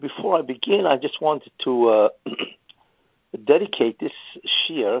Before I begin, I just wanted to dedicate this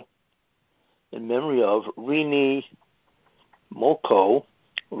shir in memory of Rini Molko,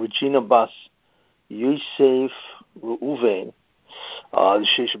 Regina Bas Yosef Reuven. The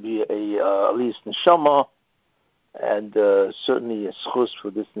shir should be a Aliyah's neshama, and certainly a schus for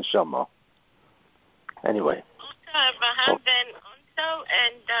this neshama. Anyway.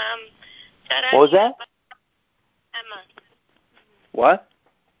 What was that? Emma. What?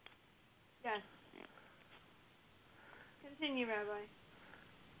 Yes. Continue, Rabbi.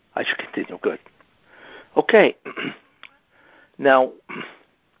 I should continue. Good. Okay. Now,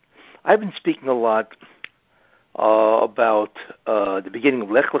 I've been speaking a lot about the beginning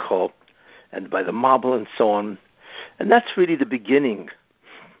of Lech Lecho and by the Mabul and so on, and that's really the beginning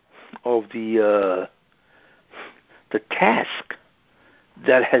of the task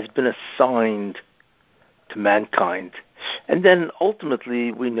that has been assigned to mankind. And then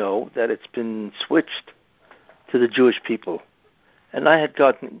ultimately we know that it's been switched to the Jewish people. And I've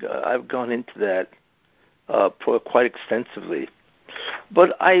gone into that quite extensively. But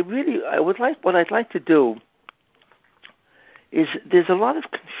what I'd like to do is there's a lot of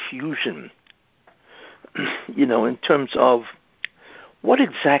confusion, in terms of what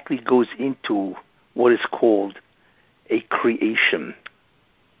exactly goes into what is called a creation.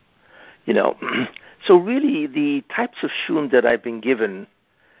 So really the types of shum that I've been given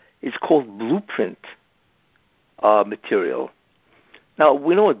is called blueprint material. Now,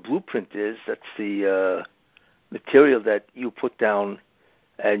 we know what blueprint is. That's the material that you put down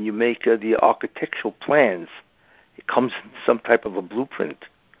and you make the architectural plans. It comes in some type of a blueprint.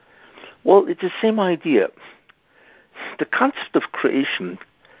 Well, it's the same idea. The concept of creation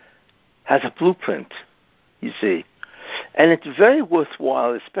has a blueprint, you see. And it's very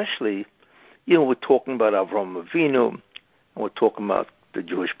worthwhile, especially, we're talking about Avraham Avinu, and we're talking about the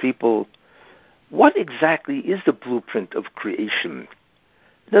Jewish people. What exactly is the blueprint of creation?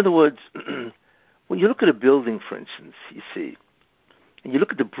 In other words, when you look at a building, for instance, you see, and you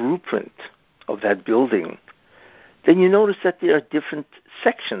look at the blueprint of that building, then you notice that there are different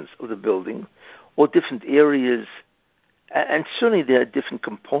sections of the building or different areas, and certainly there are different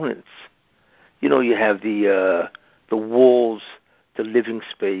components. You have the walls, the living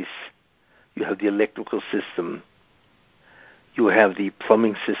space, you have the electrical system, you have the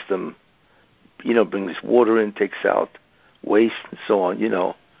plumbing system, brings water in, takes out waste, and so on,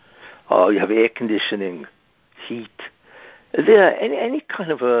 you have air conditioning, heat. There, any kind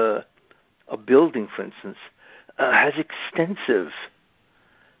of a building, for instance, has extensive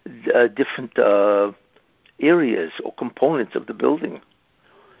different areas or components of the building.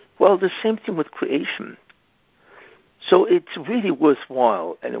 Well, the same thing with creation. So it's really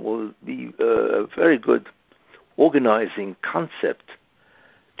worthwhile, and it will be a very good organizing concept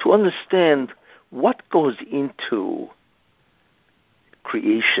to understand what goes into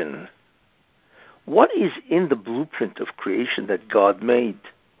creation. What is in the blueprint of creation that God made?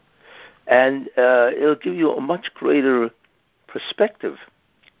 And it'll give you a much greater perspective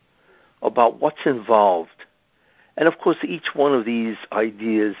about what's involved. And of course, each one of these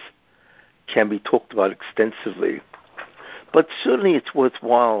ideas can be talked about extensively. But certainly it's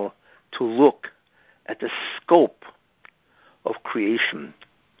worthwhile to look at the scope of creation,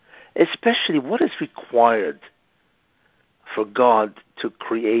 especially what is required for God to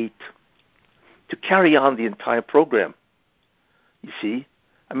create, to carry on the entire program. You see?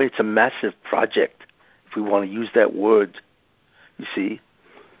 It's a massive project, if we want to use that word, you see.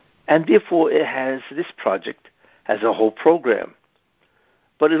 And therefore, this project has a whole program.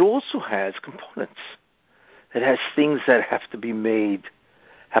 But it also has components. It has things that have to be made,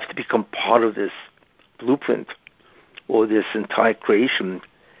 have to become part of this blueprint or this entire creation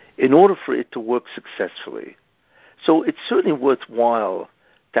in order for it to work successfully. So it's certainly worthwhile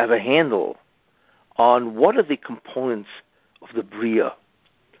to have a handle on what are the components of the Bria,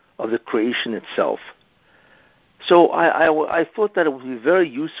 of the creation itself. So I thought that it would be very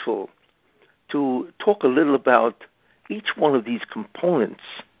useful to talk a little about each one of these components.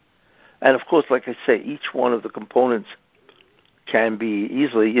 And of course, like I say, each one of the components can be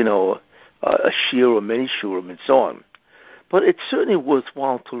easily, a shir or many shurim and so on. But it's certainly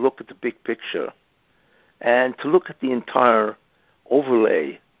worthwhile to look at the big picture and to look at the entire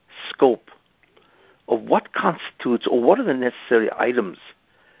overlay scope of what constitutes or what are the necessary items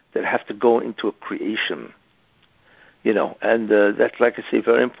that have to go into a creation. And that's, like I say,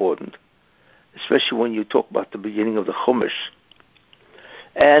 very important, especially when you talk about the beginning of the Chumash.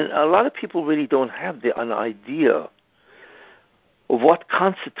 And a lot of people really don't have an idea of what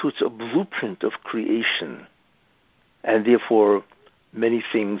constitutes a blueprint of creation, and therefore many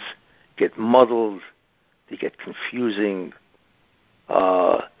things get muddled, they get confusing,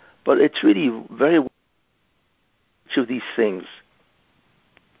 but it's really very each of these things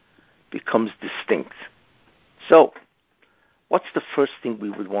becomes distinct. So, what's the first thing we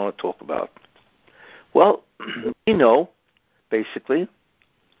would want to talk about? Well, we know, basically,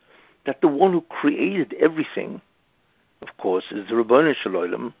 that the one who created everything, of course, is the Ribono Shel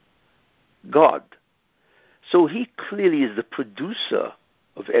Olam, God. So he clearly is the producer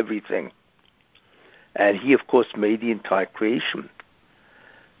of everything. And he, of course, made the entire creation.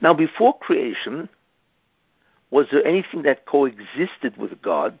 Now, before creation, was there anything that coexisted with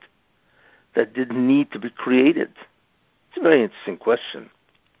God that didn't need to be created? It's a very interesting question.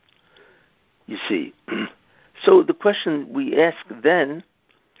 You see, so the question we ask then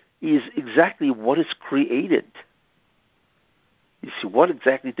is exactly what is created? You see, what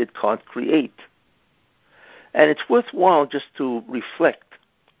exactly did God create? And it's worthwhile just to reflect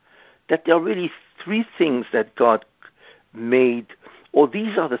that there are really three things that God made, or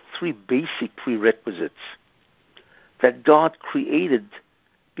these are the three basic prerequisites that God created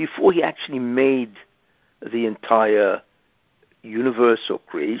before he actually made the entire universe or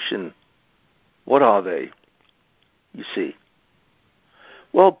creation. What are they? You see.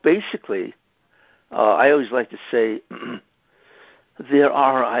 Well, basically, I always like to say there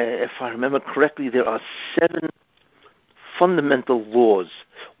are, if I remember correctly, there are 7 fundamental laws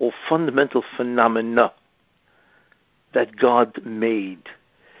or fundamental phenomena that God made.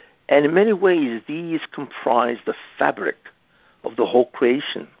 And in many ways, these comprise the fabric of the whole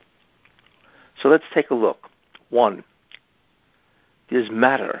creation. So let's take a look. 1, there's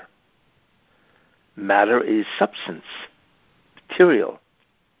matter. Matter is substance, material.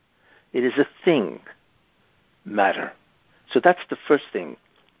 It is a thing, matter. So that's the first thing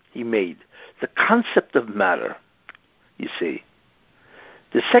he made. The concept of matter, you see.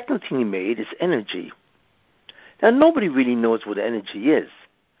 The second thing he made is energy. Now, nobody really knows what energy is.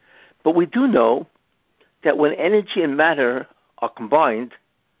 But we do know that when energy and matter are combined,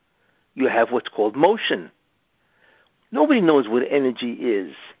 you have what's called motion. Nobody knows what energy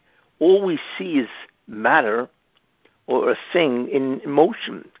is. All we see is matter or a thing in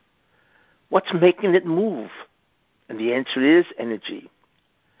motion. What's making it move? And the answer is energy.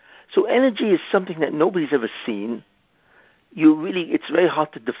 So energy is something that nobody's ever seen. It's very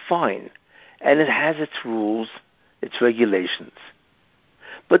hard to define. And it has its rules, its regulations.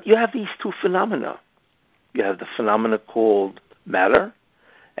 But you have these two phenomena. You have the phenomena called matter,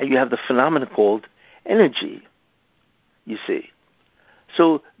 and you have the phenomena called energy, you see.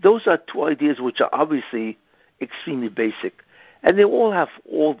 So those are two ideas which are obviously extremely basic. And they all have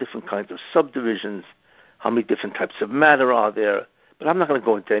all different kinds of subdivisions. How many different types of matter are there? But I'm not going to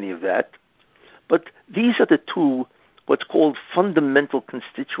go into any of that. But these are the two, what's called fundamental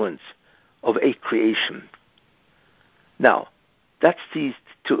constituents of a creation. Now, that's these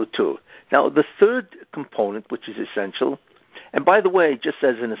two. Now, the third component, which is essential, and by the way, just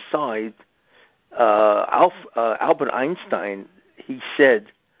as an aside, Albert Einstein, he said,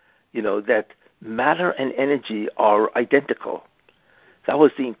 that matter and energy are identical. That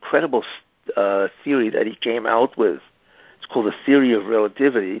was the incredible theory that he came out with. It's called the theory of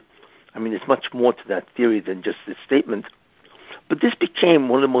relativity. I mean, there's much more to that theory than just this statement. But this became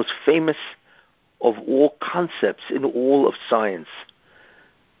one of the most famous of all concepts in all of science,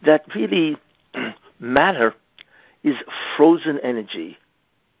 that really matter is frozen energy.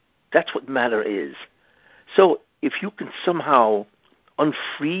 That's what matter is. So if you can somehow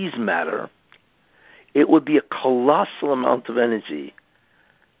unfreeze matter, it would be a colossal amount of energy.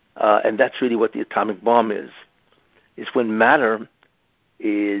 And that's really what the atomic bomb is when matter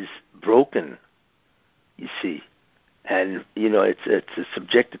is broken, you see. And, it's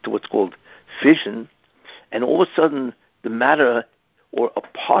subjected to what's called fission. And all of a sudden, the matter, or a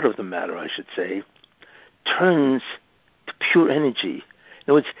part of the matter, I should say, turns to pure energy. In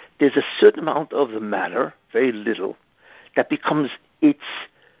other words, there's a certain amount of the matter, very little, that becomes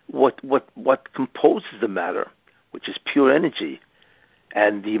what composes the matter, which is pure energy.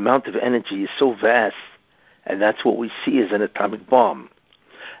 And the amount of energy is so vast, and that's what we see as an atomic bomb.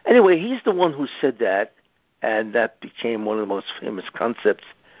 Anyway, he's the one who said that, and that became one of the most famous concepts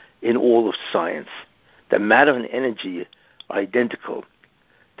in all of science, that matter and energy are identical,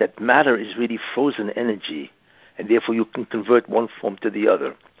 that matter is really frozen energy, and therefore you can convert one form to the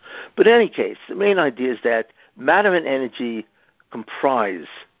other. But in any case, the main idea is that matter and energy comprise,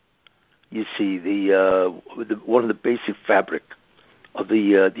 you see, one of the basic fabric of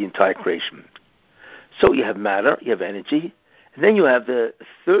the entire creation. So you have matter, you have energy, and then you have the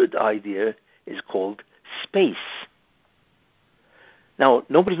third idea is called space. Now,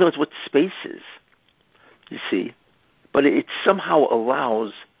 nobody knows what space is, you see, but it somehow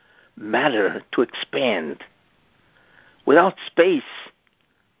allows matter to expand. Without space,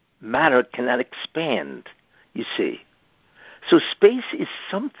 matter cannot expand, you see. So space is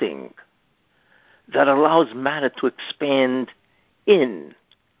something that allows matter to expand in.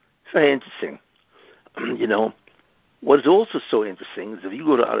 It's very interesting. What is also so interesting is if you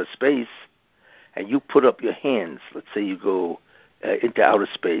go to outer space and you put up your hands, let's say you go into outer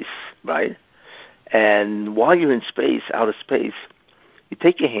space, right? And while you're in space, outer space, you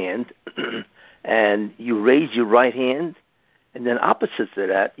take your hand and you raise your right hand, and then opposite to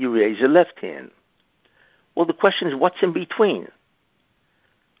that, you raise your left hand. Well, the question is, what's in between,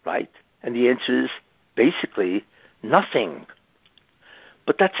 right? And the answer is basically nothing.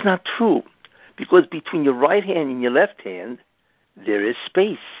 But that's not true, because between your right hand and your left hand, there is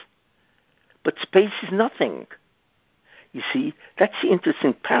space. But space is nothing. You see, that's the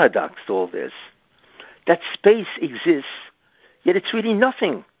interesting paradox to all this. That space exists, yet it's really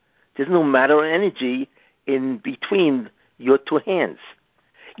nothing. There's no matter or energy in between your two hands.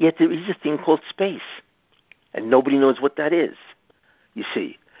 Yet there is a thing called space, and nobody knows what that is, you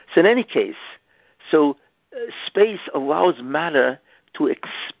see. So in any case, space allows matter to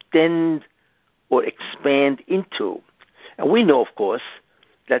extend or expand into. And we know, of course,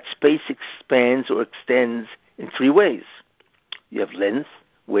 that space expands or extends in three ways. You have length,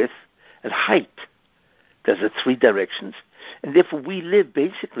 width, and height. There's the three directions. And therefore we live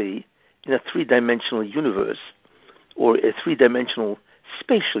basically in a three-dimensional universe, or a three-dimensional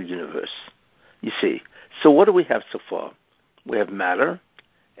spatial universe, you see. So what do we have so far? We have matter,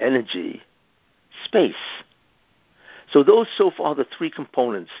 energy, space. So those so far are the three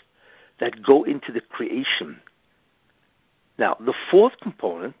components that go into the creation. Now, the fourth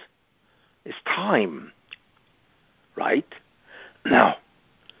component is time, right? Now,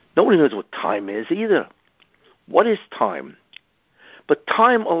 nobody knows what time is either. What is time? But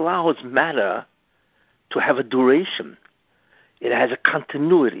time allows matter to have a duration. It has a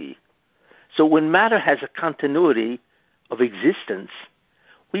continuity. So when matter has a continuity of existence,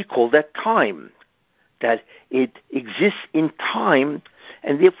 we call that time, that it exists in time,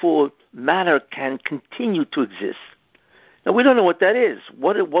 and therefore matter can continue to exist. Now, we don't know what that is.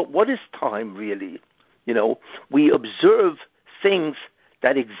 What is time, really? We observe things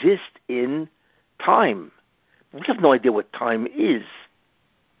that exist in time. We have no idea what time is,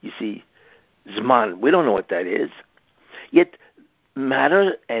 you see. Zman, we don't know what that is. Yet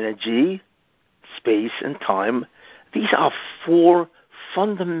matter, energy, space, and time, these are four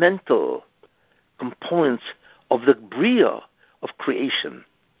fundamental components of the Bria of creation,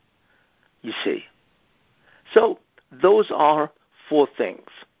 you see. So those are four things.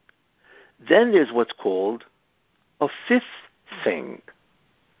 Then there's what's called a fifth thing.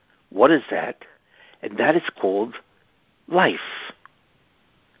 What is that? And that is called life.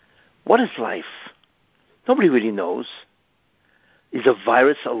 What is life? Nobody really knows. Is a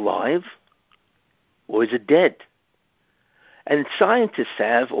virus alive, or is it dead? And scientists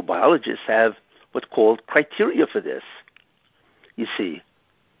have, or biologists have, what's called criteria for this, you see.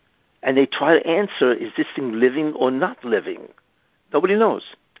 And they try to answer, is this thing living or not living? Nobody knows.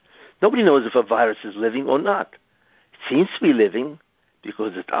 Nobody knows if a virus is living or not. It seems to be living,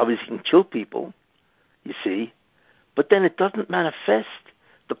 because it obviously can kill people, you see. But then it doesn't manifest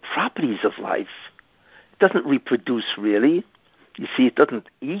the properties of life. It doesn't reproduce, really. You see, it doesn't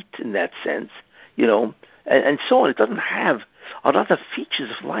eat in that sense, and so on. It doesn't have a lot of features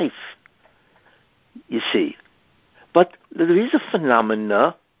of life, you see. But there is a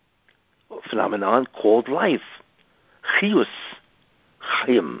phenomenon called life, chiyus,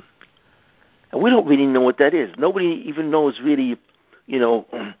 chayim. And we don't really know what that is. Nobody even knows really,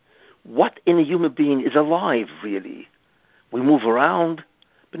 what in a human being is alive, really. We move around,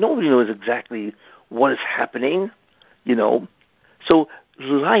 but nobody knows exactly what is happening, So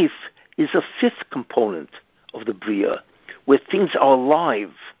life is a fifth component of the Bria, where things are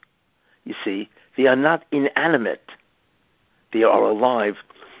alive, you see. They are not inanimate. They are alive,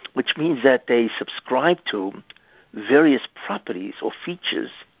 which means that they subscribe to various properties or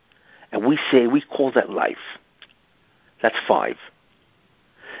features, and we call that life. That's five.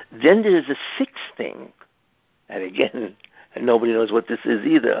 Then there's a sixth thing, and again, nobody knows what this is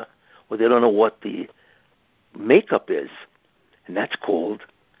either, or they don't know what the makeup is, and that's called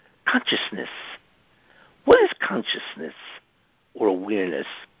consciousness. What is consciousness or awareness?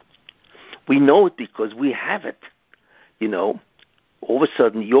 We know it because we have it. All of a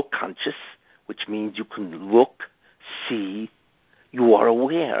sudden you're conscious, which means you can look, see, you are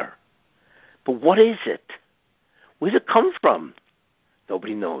aware. But what is it? Where does it come from?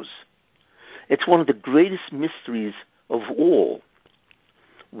 Nobody knows. It's one of the greatest mysteries of all.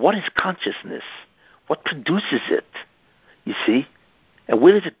 What is consciousness? What produces it? You see? And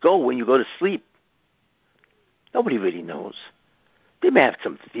where does it go when you go to sleep? Nobody really knows. They may have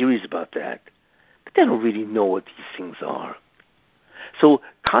some theories about that, but they don't really know what these things are. So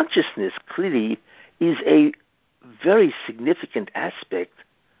consciousness clearly is a very significant aspect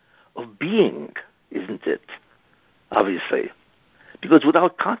of being, isn't it? Obviously. Because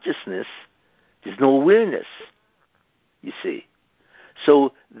without consciousness, there's no awareness, you see.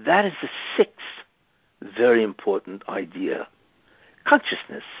 So that is the sixth very important idea.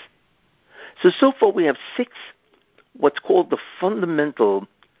 Consciousness. So far we have six what's called the fundamental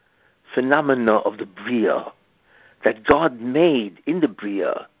phenomena of the Bria that God made in the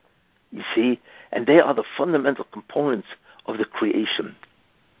Bria, you see, and they are the fundamental components of the creation.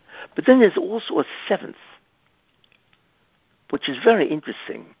 But then there's also a seventh, which is very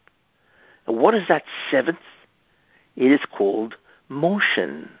interesting. And what is that seventh? It is called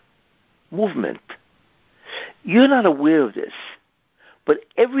motion, movement. You're not aware of this, but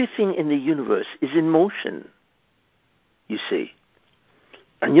everything in the universe is in motion, you see.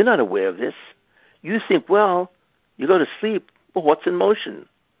 And you're not aware of this. You think, well, you go to sleep, well, what's in motion?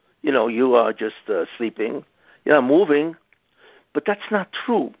 You know, you are just sleeping, you're not moving. But that's not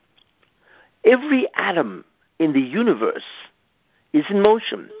true. Every atom in the universe is in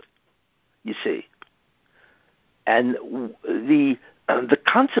motion, you see. And the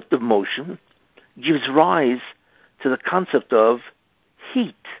concept of motion gives rise to the concept of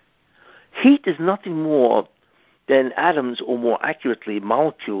heat. Heat is nothing more than atoms, or more accurately,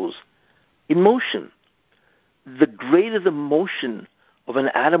 molecules, in motion. The greater the motion of an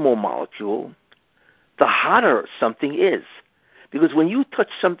atom or molecule, the hotter something is. Because when you touch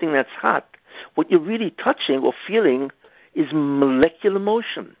something that's hot, what you're really touching or feeling is molecular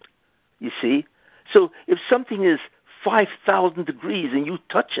motion, you see. So if something is 5,000 degrees and you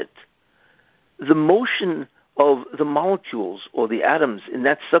touch it, the motion of the molecules or the atoms in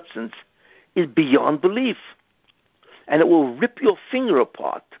that substance is beyond belief. And it will rip your finger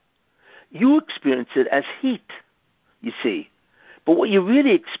apart. You experience it as heat, you see. But what you're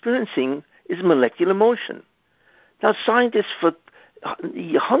really experiencing is molecular motion. Now, scientists for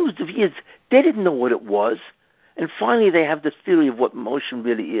hundreds of years, they didn't know what it was. And finally, they have the theory of what motion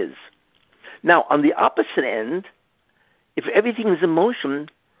really is. Now, on the opposite end, if everything is in motion,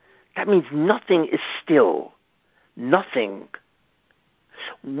 that means nothing is still. Nothing.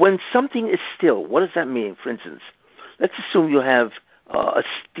 When something is still, what does that mean? For instance, let's assume you have a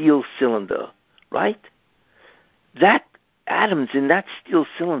steel cylinder, right? That atoms in that steel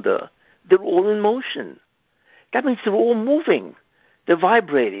cylinder, they're all in motion. That means they're all moving. They're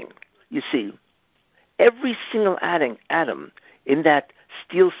vibrating, you see. Every single atom in that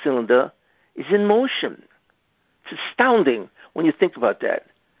steel cylinder is in motion. It's astounding when you think about that.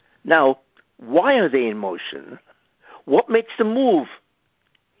 Now, why are they in motion? What makes them move?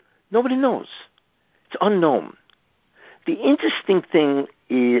 Nobody knows. It's unknown. The interesting thing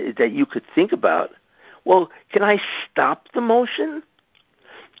is that you could think about, well, can I stop the motion?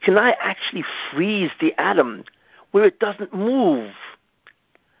 Can I actually freeze the atom where it doesn't move?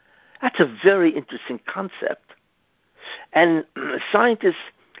 That's a very interesting concept. And scientists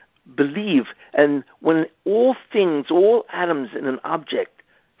believe, and when all things, all atoms in an object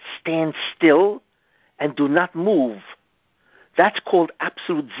stand still and do not move, that's called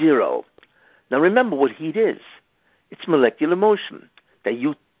absolute zero. Now remember what heat is. It's molecular motion that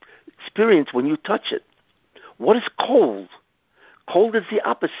you experience when you touch it. What is cold? Cold is the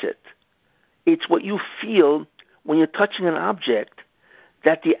opposite. It's what you feel when you're touching an object,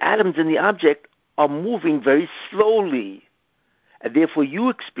 that the atoms in the object are moving very slowly, and therefore you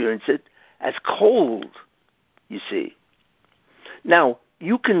experience it as cold, you see. Now,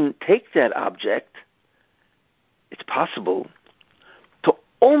 you can take that object, it's possible, to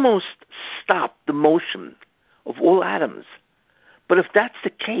almost stop the motion of all atoms. But if that's the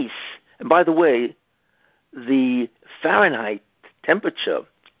case, and by the way, the Fahrenheit temperature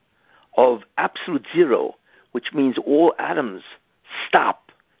of absolute zero, which means all atoms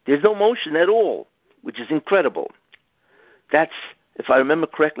stop, there's no motion at all, which is incredible. That's, if I remember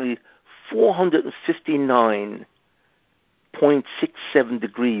correctly, 459.67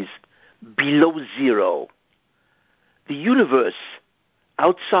 degrees below zero. The universe,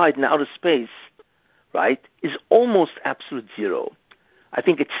 outside in outer space, right, is almost absolute zero. I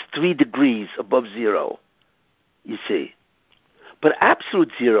think it's 3 degrees above zero, you see. But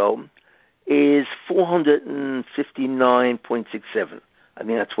absolute zero is 459.67. I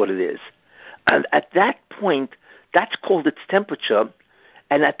think that's what it is. And at that point, that's called its temperature,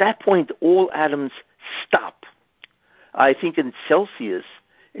 And at that point, all atoms stop. I think in Celsius,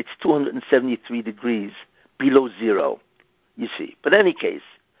 it's 273 degrees below zero, you see. But in any case,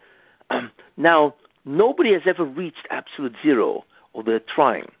 now, nobody has ever reached absolute zero, or they're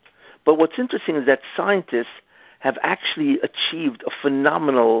trying. But what's interesting is that scientists have actually achieved a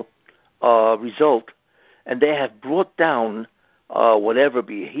phenomenal result, and they have brought down whatever,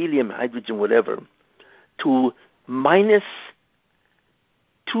 be it helium, hydrogen, whatever, to minus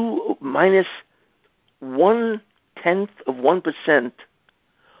 1/10 of 1%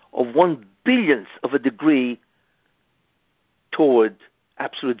 of 1/1000th of a degree toward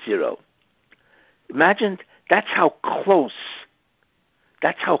absolute zero. Imagine that's how close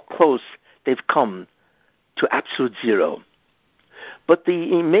they've come to absolute zero. But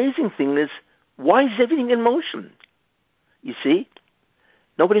the amazing thing is, why is everything in motion? You see?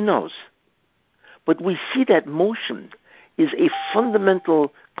 Nobody knows. But we see that motion is a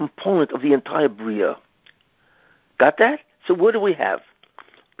fundamental component of the entire Bria. Got that? So what do we have?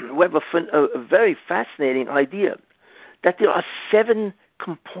 We have a very fascinating idea that there are 7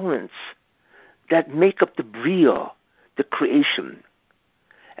 components that make up the Bria, the creation.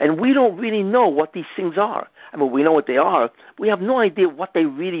 And we don't really know what these things are. I mean, we know what they are. We have no idea what they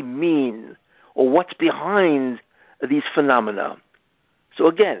really mean or what's behind these phenomena. So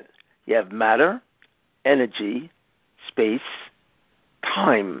again, you have matter, energy, space,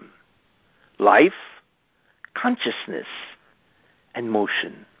 time, life, consciousness, and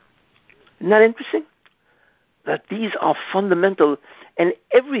motion. Isn't that interesting? That these are fundamental, and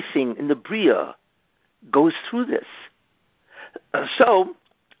everything in the Bria goes through this. So,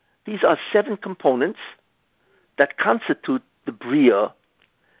 these are 7 components that constitute the Bria,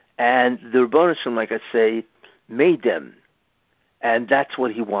 and the Rebbeinu Shalom, like I say, made them. And that's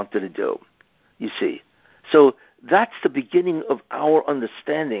what he wanted to do, you see. So that's the beginning of our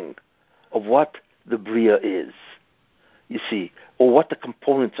understanding of what the Bria is, you see, or what the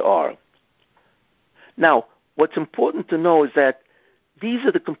components are. Now, what's important to know is that these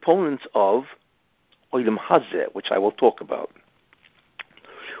are the components of Olam Hazeh, which I will talk about.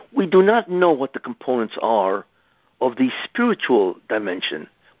 We do not know what the components are of the spiritual dimension.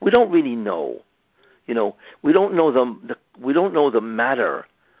 We don't really know. You know, we don't know we don't know the matter,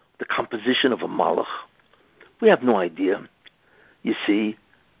 the composition of a malach. We have no idea. You see,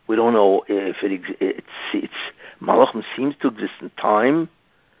 we don't know if it's malachim seems to exist in time.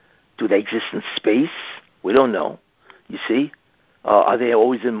 Do they exist in space? We don't know. You see, are they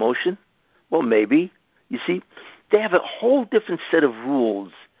always in motion? Well, maybe. You see, they have a whole different set of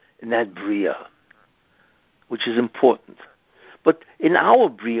rules in that Bria, which is important. But in our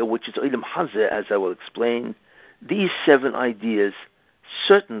Bria, which is Olam Hazeh, as I will explain, these 7 ideas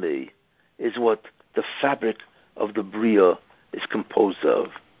certainly is what the fabric of the Bria is composed of.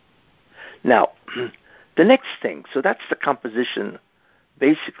 Now, the next thing, so that's the composition,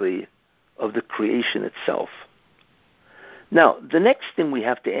 basically, of the creation itself. Now, the next thing we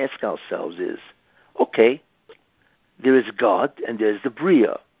have to ask ourselves is, okay, there is God and there's the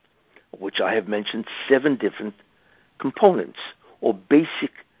Bria, which I have mentioned 7 different components, or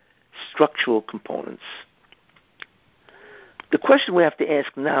basic structural components. The question we have to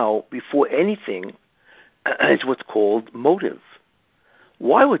ask now, before anything, is what's called motive.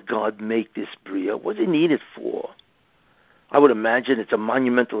 Why would God make this Bria? What does he need it for? I would imagine it's a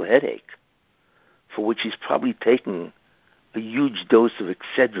monumental headache, for which he's probably taking a huge dose of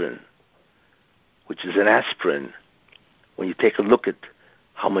Excedrin, which is an aspirin, when you take a look at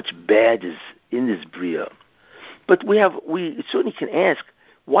how much bad is in this Bria. But we certainly can ask,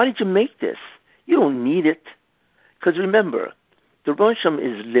 why did you make this? You don't need it. Because remember, the Rebbeinu Shalom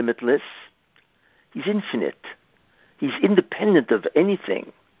is limitless. He's infinite. He's independent of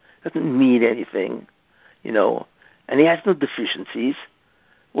anything. Doesn't need anything, you know. And he has no deficiencies.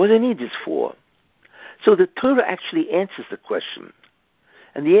 What do they need this for? So the Torah actually answers the question.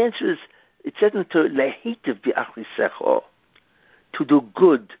 And the answer is, it says in the Torah, Lehitiv bi'achlisecho, to do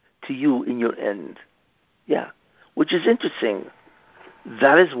good to you in your end. Yeah, which is interesting.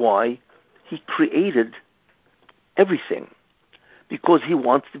 That is why he created everything, because he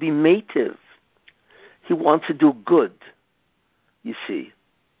wants to be mative. He wants to do good, you see.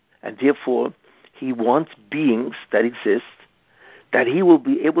 And therefore, he wants beings that exist that he will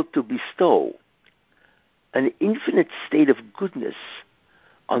be able to bestow an infinite state of goodness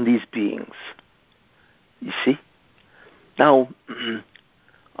on these beings. You see? Now,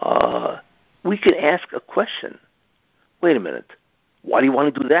 we can ask a question. Wait a minute. Why do you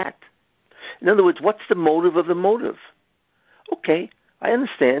want to do that? In other words, what's the motive of the motive? Okay, I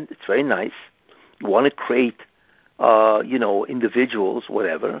understand. It's very nice. You want to create individuals,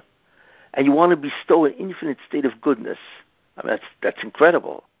 whatever, and you want to bestow an infinite state of goodness. I mean, that's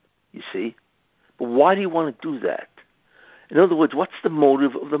incredible, you see. But why do you want to do that? In other words, what's the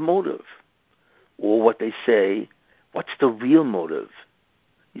motive of the motive? Or what they say, what's the real motive,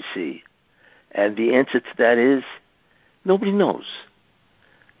 you see? And the answer to that is, nobody knows.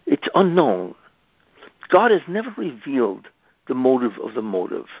 It's unknown. God has never revealed the motive of the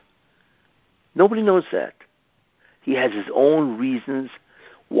motive. Nobody knows that. He has his own reasons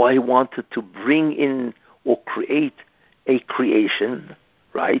why he wanted to bring in or create a creation,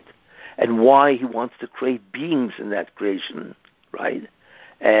 right? And why he wants to create beings in that creation, right?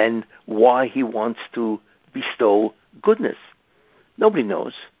 And why he wants to bestow goodness. Nobody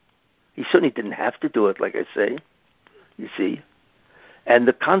knows. He certainly didn't have to do it, like I say, you see. And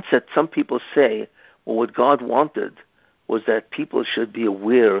the concept, some people say, well, what God wanted was that people should be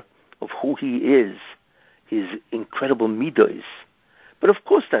aware of who he is, his incredible midos. But of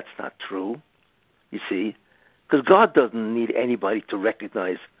course that's not true, you see, because God doesn't need anybody to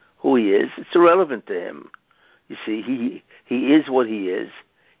recognize who he is. It's irrelevant to him. You see, he is what he is.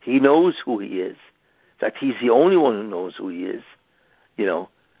 He knows who he is. In fact, he's the only one who knows who he is,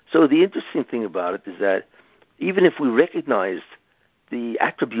 So the interesting thing about it is that even if we recognized the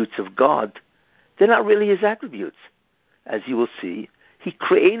attributes of God, they're not really his attributes. As you will see, he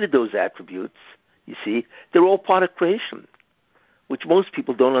created those attributes, you see. They're all part of creation, which most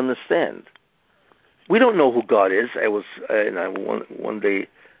people don't understand. We don't know who God is. One day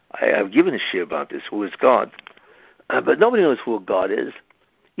I've given a share about this, who is God. But nobody knows who God is.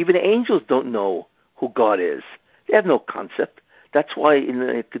 Even angels don't know who God is. They have no concept. That's why in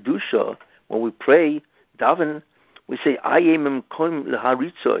the Kedusha, when we pray, daven, we say, Ayem Koim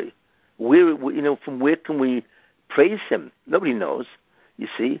L'Haritzoi. From where can we praise him? Nobody knows, you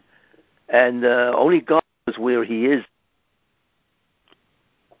see. And only God knows where he is.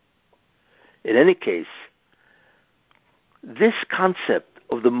 In any case, this concept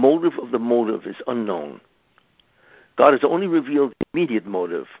of the motive is unknown. God has only revealed the immediate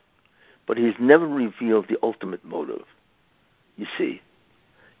motive, but he has never revealed the ultimate motive. You see,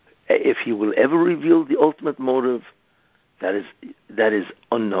 if he will ever reveal the ultimate motive, that is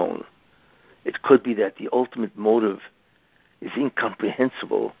unknown. It could be that the ultimate motive is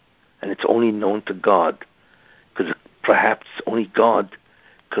incomprehensible, and it's only known to God, because perhaps only God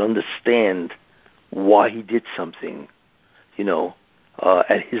could understand why he did something,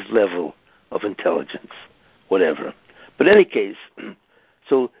 at his level of intelligence, whatever. But in any case,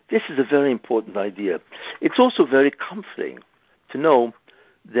 so this is a very important idea. It's also very comforting to know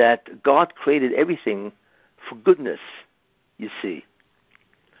that God created everything for goodness, you see.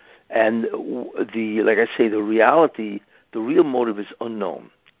 And like I say, the reality, the real motive is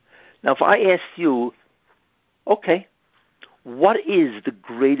unknown. Now, if I ask you, okay, what is the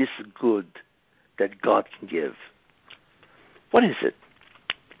greatest good that God can give? What is it?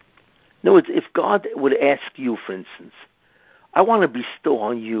 In other words, if God would ask you, for instance, I want to bestow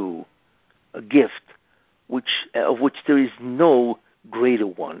on you a gift of which there is no greater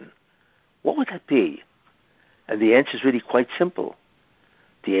one, what would that be? And the answer is really quite simple.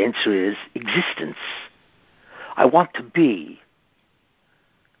 The answer is existence. I want to be.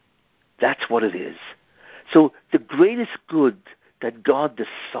 That's what it is. So the greatest good that God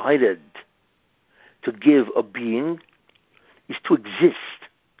decided to give a being is to exist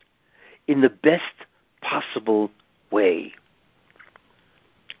in the best possible way.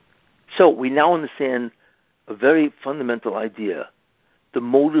 So we now understand a very fundamental idea. The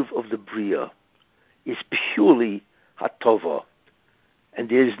motive of the Bria is purely Hatova, and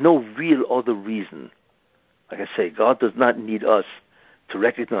there is no real other reason. Like I say, God does not need us to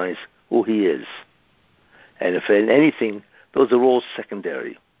recognize who he is. And if in anything, those are all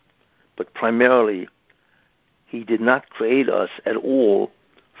secondary. But primarily, he did not create us at all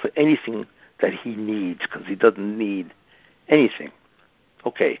for anything that he needs, because he doesn't need anything.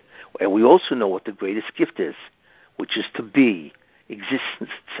 Okay, and we also know what the greatest gift is, which is to be existence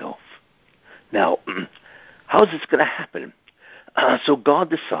itself. Now, how is this going to happen? So God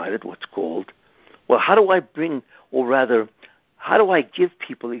decided what's called, how do I how do I give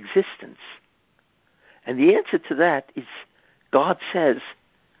people existence? And the answer to that is God says,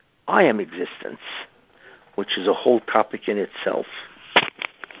 I am existence, which is a whole topic in itself.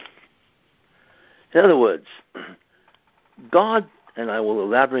 In other words, God, and I will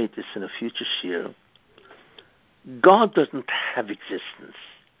elaborate this in a future share, God doesn't have existence.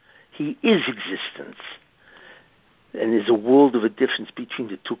 He is existence. And there's a world of a difference between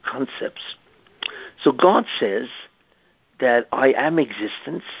the two concepts. So God says that I am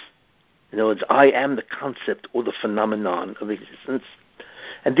existence, In other words, I am the concept or the phenomenon of existence,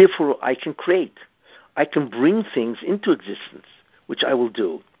 and therefore I can create. I can bring things into existence, which I will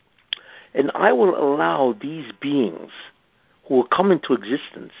do. And I will allow these beings who will come into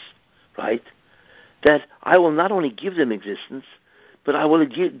existence, right, that I will not only give them existence, but I will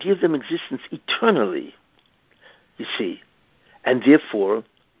give them existence eternally, you see. And therefore,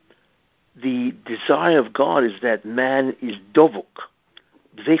 the desire of God is that man is dovuk,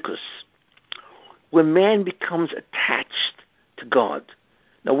 dvekus, where man becomes attached to God.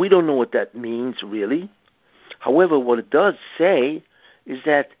 Now, we don't know what that means, really. However, what it does say is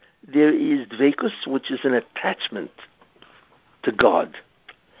that there is dvekus, which is an attachment to God.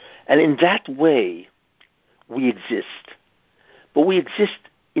 And in that way, we exist. But we exist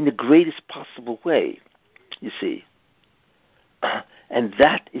in the greatest possible way, you see. And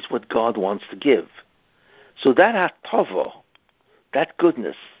that is what God wants to give. So that hatava, that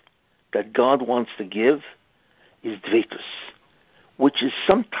goodness that God wants to give, is dvekus, which is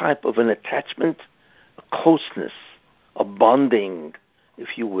some type of an attachment, a closeness, a bonding,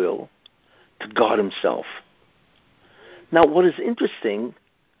 if you will, to God himself. Now, what is interesting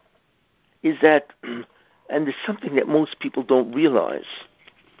is that, and it's something that most people don't realize.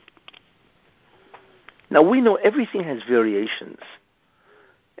 Now, we know everything has variations.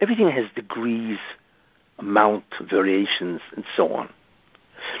 Everything has degrees, amount, variations, and so on.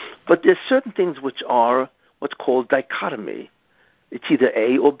 But there's certain things which are what's called dichotomy. It's either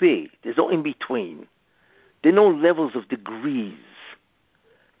A or B. There's no in between. There are no levels of degrees.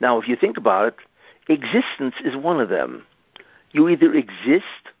 Now, if you think about it, existence is one of them. You either exist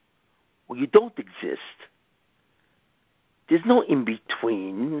or you don't exist. There's no in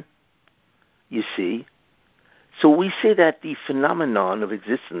between, you see. So we say that the phenomenon of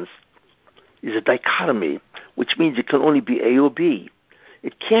existence is a dichotomy, which means it can only be A or B.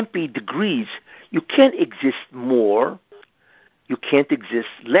 It can't be degrees. You can't exist more. You can't exist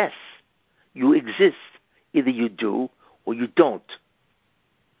less. You exist. Either you do or you don't.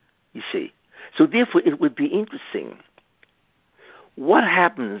 You see. So therefore, it would be interesting. What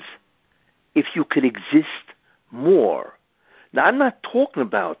happens if you could exist more? Now, I'm not talking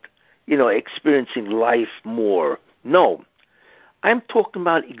about, experiencing life more. No. I'm talking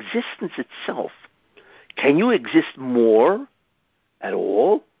about existence itself. Can you exist more at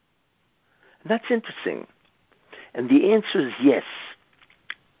all? And that's interesting. And the answer is yes.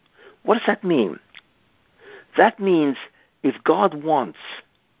 What does that mean? That means if God wants,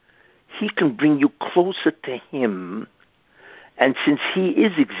 he can bring you closer to him, and since he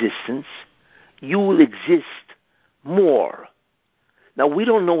is existence, you will exist more. Now, we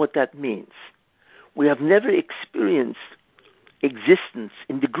don't know what that means. We have never experienced existence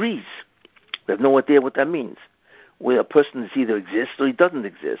in degrees. We have no idea what that means. Where a person either exists or he doesn't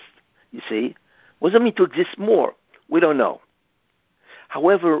exist. You see? What does it mean to exist more? We don't know.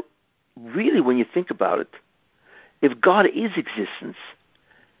 However, really, when you think about it, if God is existence,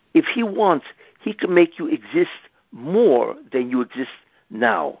 if he wants, he can make you exist more than you exist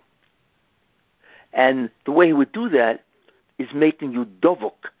now. And the way he would do that is making you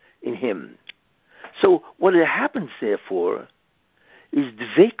dovuk in him. So what happens, therefore, is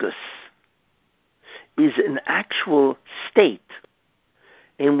dvekus is an actual state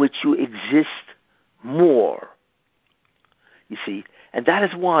in which you exist more. You see? And that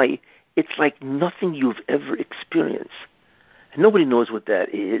is why it's like nothing you've ever experienced. And nobody knows what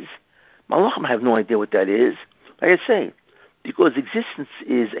that is. Malachim have no idea what that is. Like I say, because existence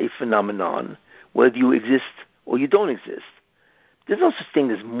is a phenomenon, whether you exist or you don't exist. There's no such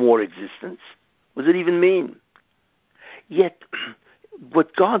thing as more existence. What does it even mean? Yet,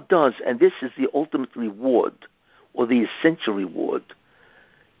 what God does, and this is the ultimate reward, or the essential reward,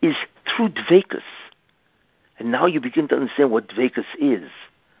 is through dvekus. And now you begin to understand what dvekus is,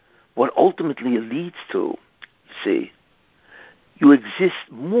 what ultimately it leads to. See, you exist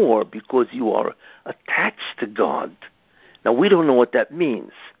more because you are attached to God. Now, we don't know what that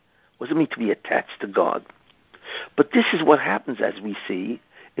means. What does it mean to be attached to God? But this is what happens, as we see,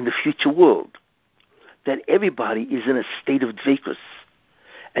 in the future world, that everybody is in a state of dvekus,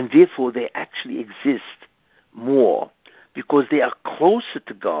 and therefore they actually exist more because they are closer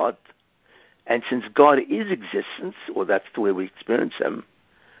to God, and since God is existence, or that's the way we experience him,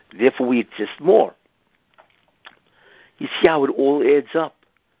 therefore we exist more. You see how it all adds up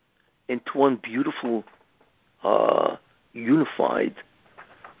into one beautiful, unified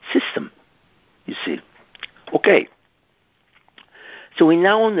system, you see. Okay, so we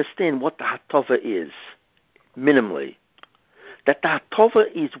now understand what the hatava is, minimally. That the hatava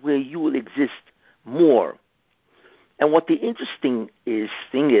is where you will exist more. And what the interesting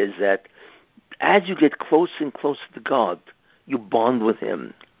thing is that as you get closer and closer to God, you bond with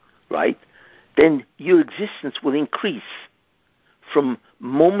Him, right? Then your existence will increase from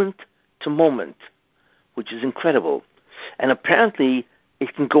moment to moment, which is incredible. And apparently,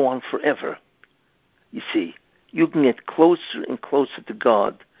 it can go on forever. You see, you can get closer and closer to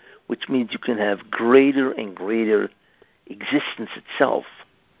God, which means you can have greater and greater existence itself,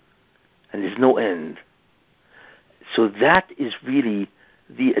 and there's no end. So that is really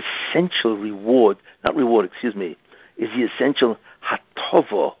the essential reward, not reward, excuse me, is the essential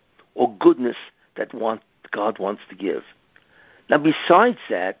hatova, or goodness that God wants to give. Now, besides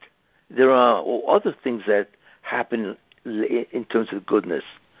that, there are other things that happen in terms of goodness.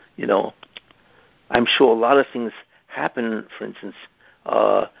 You know, I'm sure a lot of things happen, for instance,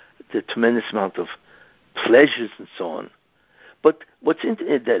 the tremendous amount of pleasures and so on. But what's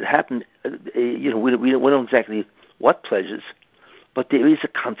that happened, we don't know exactly what pleasures, but there is a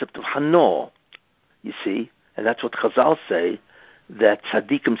concept of hano, you see, and that's what Chazal say, that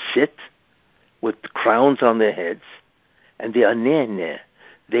tzaddikim sit with crowns on their heads, and they are neh.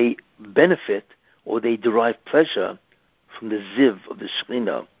 They benefit or they derive pleasure from the ziv of the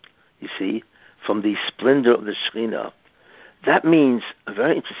Shekhinah, you see, from the splendor of the Shekhinah. That means a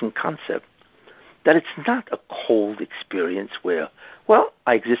very interesting concept, that it's not a cold experience where, well,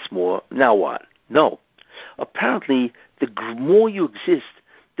 I exist more, now what? No. Apparently, the more you exist,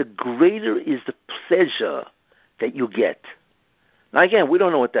 the greater is the pleasure that you get. Now, again, we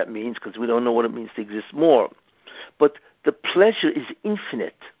don't know what that means because we don't know what it means to exist more. But the pleasure is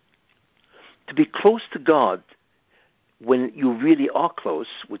infinite. To be close to God, when you really are close,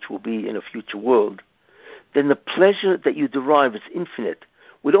 which will be in a future world, then the pleasure that you derive is infinite.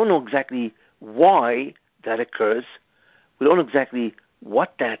 We don't know exactly why that occurs. We don't know exactly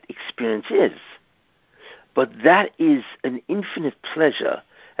what that experience is. But that is an infinite pleasure,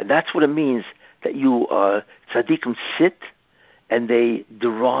 and that's what it means that you tzaddikim sit and they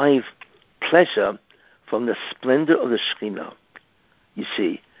derive pleasure from the splendor of the Shekhinah. You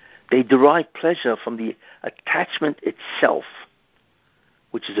see, they derive pleasure from the attachment itself,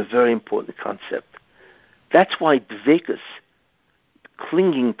 which is a very important concept. That's why dveikus,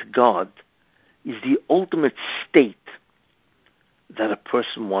 clinging to God, is the ultimate state that a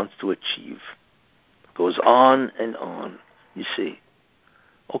person wants to achieve. It goes on and on, you see.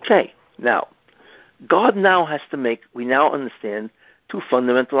 Okay, now, God now has to we now understand two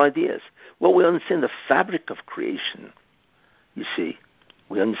fundamental ideas. Well, we understand the fabric of creation, you see.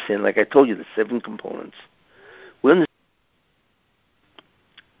 We understand, like I told you, the 7 components. We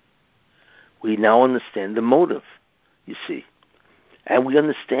now understand the motive, you see. And we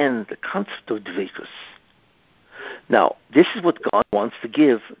understand the concept of dveikus. Now, this is what God wants to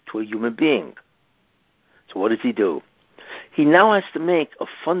give to a human being. So what does He do? He now has to make a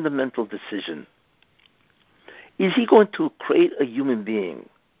fundamental decision. Is He going to create a human being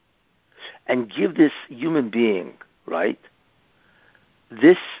and give this human being, right,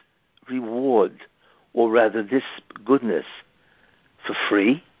 this reward, or rather this goodness, for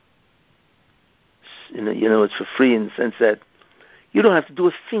free? It's for free in the sense that you don't have to do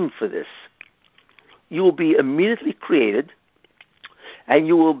a thing for this. You will be immediately created, and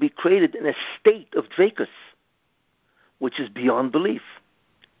you will be created in a state of dveikus, which is beyond belief.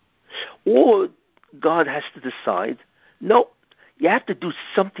 Or God has to decide, no, you have to do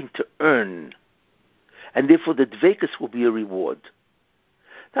something to earn, and therefore the dveikus will be a reward.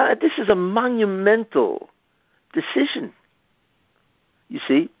 Now, this is a monumental decision, you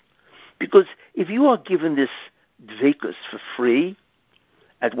see, because if you are given this dveikus for free,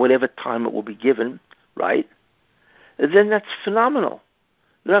 at whatever time it will be given, right, then that's phenomenal.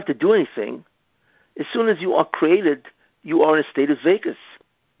 You don't have to do anything. As soon as you are created, you are in a state of dveikus,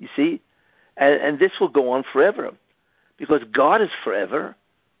 you see, and this will go on forever, because God is forever,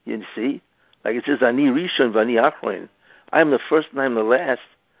 you see, like it says, Ani Rishon v'Ani Achron, I am the first and I am the last,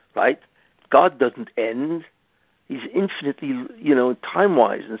 right? God doesn't end. He's infinitely,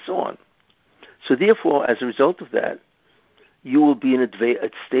 time-wise and so on. So therefore, as a result of that, you will be in a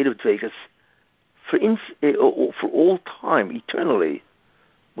state of dveikus for all time, eternally,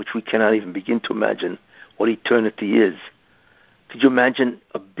 which we cannot even begin to imagine what eternity is. Could you imagine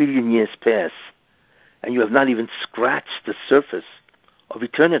 1 billion years pass, and you have not even scratched the surface of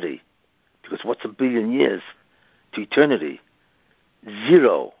eternity? Because what's 1 billion years to eternity?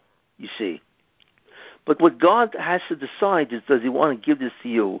 0, you see. But what God has to decide is, does He want to give this to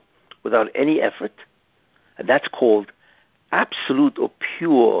you without any effort? And that's called absolute or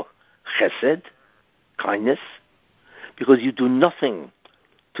pure chesed, kindness, because you do nothing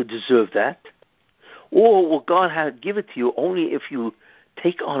to deserve that. Or will God give it to you only if you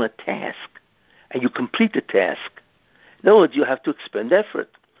take on a task and you complete the task. In other words, you have to expend effort.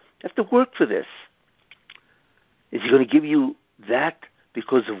 You have to work for this. Is he going to give you that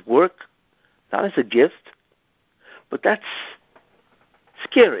because of work? Not as a gift. But that's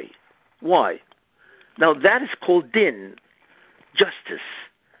scary. Why? Now that is called din, justice.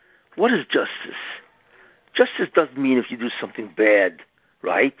 What is justice? Justice doesn't mean if you do something bad,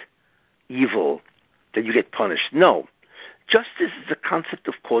 right? Evil, that you get punished. No. Justice is the concept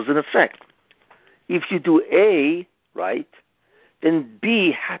of cause and effect. If you do A, right, then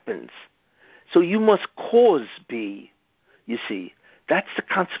B happens. So you must cause B, you see. That's the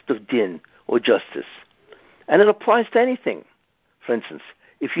concept of din, or justice. And it applies to anything. For instance,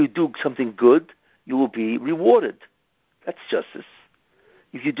 if you do something good, you will be rewarded. That's justice.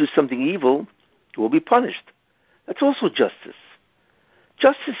 If you do something evil, you will be punished. That's also justice.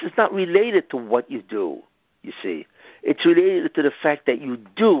 Justice is not related to what you do, you see. It's related to the fact that you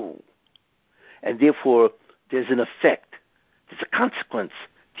do. And therefore, there's an effect. There's a consequence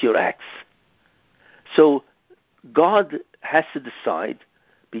to your acts. So God has to decide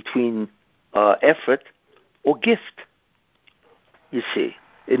between effort or gift, you see,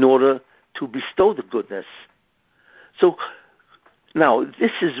 in order to bestow the goodness. So now,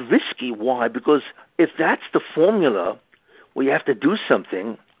 this is risky. Why? Because if that's the formula where you have to do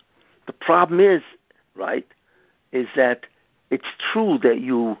something, the problem is, right, is that it's true that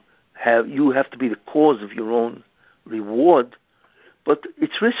you have to be the cause of your own reward, but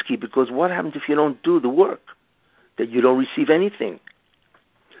it's risky because what happens if you don't do the work? That you don't receive anything.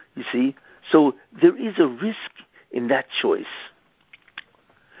 You see? So there is a risk in that choice.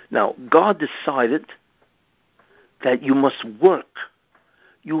 Now, God decided that you must work.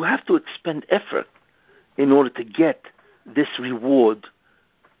 You have to expend effort in order to get this reward,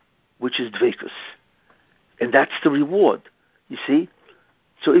 which is dveikus. And that's the reward, you see?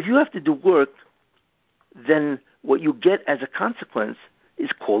 So if you have to do work, then what you get as a consequence is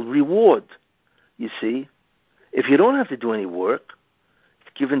called reward, you see? If you don't have to do any work,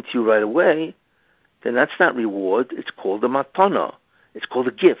 it's given to you right away, then that's not reward. It's called a matana. It's called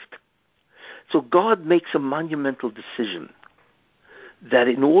a gift. So God makes a monumental decision that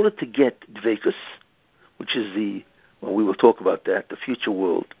in order to get dveikus, which is we will talk about that, the future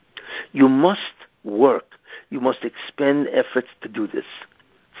world, you must work. You must expend efforts to do this.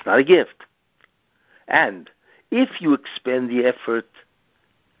 It's not a gift. And if you expend the effort,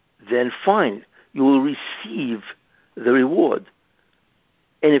 then fine, you will receive the reward.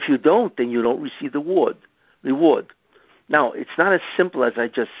 And if you don't, then you don't receive the reward. Now, it's not as simple as I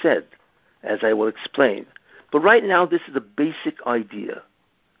just said, as I will explain. But right now, this is a basic idea,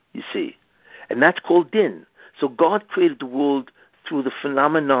 you see. And that's called din. So God created the world through the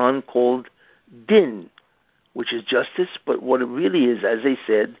phenomenon called din, which is justice, but what it really is, as they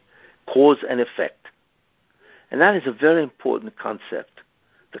said, cause and effect. And that is a very important concept,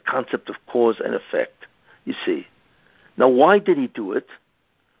 the concept of cause and effect, you see. Now, why did he do it?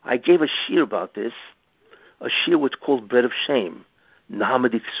 I gave a shiur about this, a shiur which is called Bread of Shame,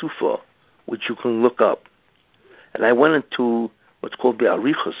 Nahamadik Sufa, which you can look up. And I went into what's called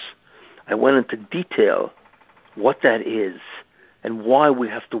Be'arichus. I went into detail what that is and why we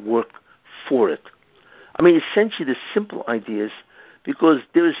have to work for it. I mean, essentially the simple idea is because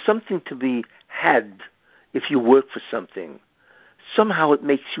there is something to be had if you work for something. Somehow it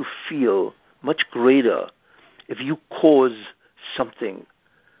makes you feel much greater if you cause something.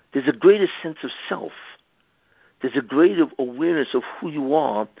 There's a greater sense of self. There's a greater awareness of who you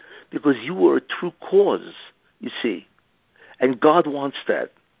are because you are a true cause, you see. And God wants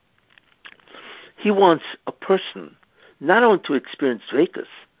that. He wants a person not only to experience dveikus,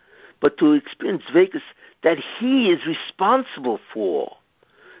 but to experience dveikus that he is responsible for,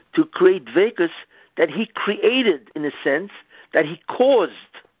 to create dveikus that he created in a sense, that he caused.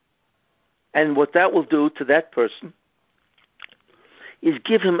 And what that will do to that person is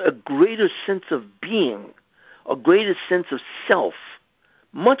give him a greater sense of being, a greater sense of self,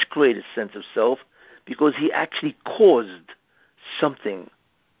 much greater sense of self, because he actually caused something,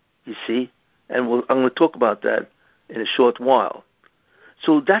 you see? And I'm going to talk about that in a short while.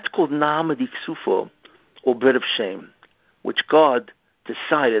 So that's called Nahamadik Sufa, or Bread of Shame, which God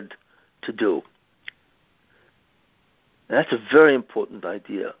decided to do. And that's a very important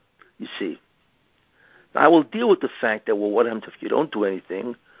idea, you see. Now, I will deal with the fact that, well, what happens if you don't do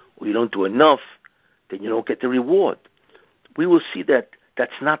anything, or you don't do enough, then you don't get the reward. We will see that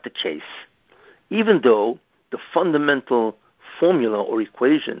that's not the case. Even though the fundamental formula or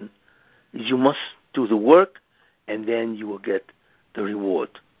equation is you must do the work, and then you will get the reward,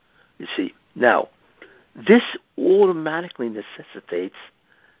 you see. Now, this automatically necessitates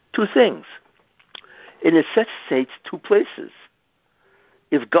two things. it necessitates two places.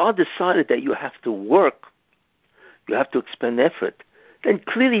 If God decided that you have to work, you have to expend effort, then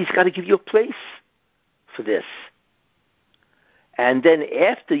clearly He's got to give you a place for this. And then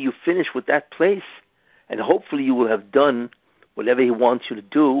after you finish with that place, and hopefully you will have done whatever He wants you to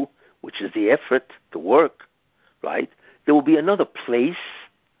do, which is the effort, the work, right? There will be another place,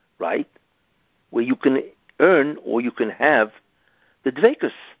 right, where you can earn or you can have the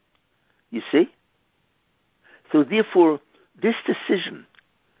dvekus. You see? So therefore, this decision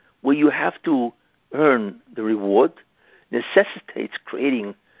where you have to earn the reward necessitates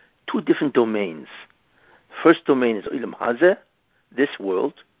creating two different domains. First domain is Olam Hazeh, this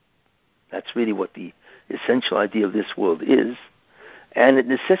world. That's really what the essential idea of this world is. And it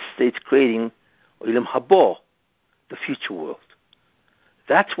necessitates creating Olam Habo, the future world.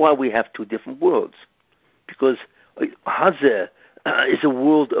 That's why we have two different worlds. Because Hazeh is a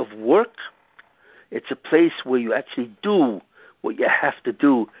world of work. It's a place where you actually do what you have to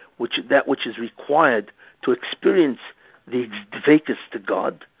do, which is required to experience the dvekus to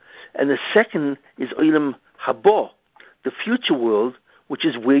God. And the second is Olam Habo, the future world, which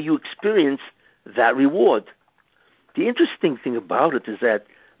is where you experience that reward. The interesting thing about it is that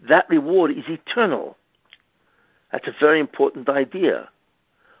reward is eternal. That's a very important idea.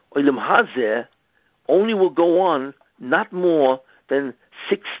 Olam Hazeh only will go on not more than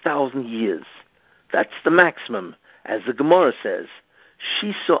 6,000 years. That's the maximum, as the Gemara says.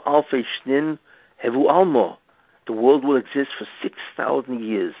 Shisa alfei shnin hevu almo. The world will exist for 6,000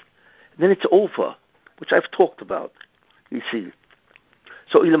 years. And then it's over, which I've talked about. You see.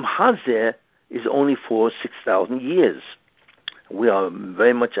 So Olam Hazeh is only for 6,000 years. We are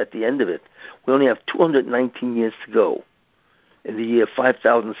very much at the end of it. We only have 219 years to go. In the year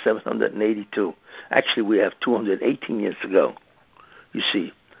 5,782. Actually, we have 218 years to go. You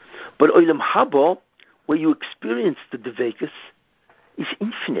see. But Olam Habo, where you experience the dvekus, is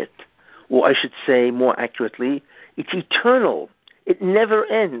infinite. Or I should say, more accurately, it's eternal. It never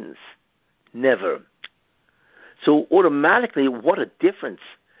ends. Never. So automatically, what a difference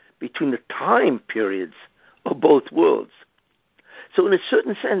between the time periods of both worlds. So in a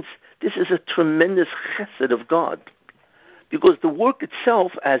certain sense, this is a tremendous chesed of God. Because the work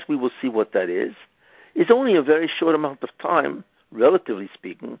itself, as we will see what that is only a very short amount of time, relatively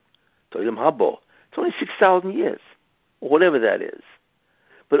speaking, to Olam Habo. It's only 6,000 years, or whatever that is.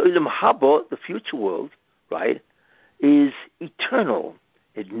 But Olam Habo, the future world, right, is eternal.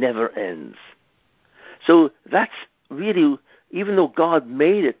 It never ends. So that's really, even though God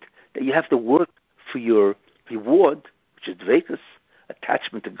made it, that you have to work for your reward, which is dvekus,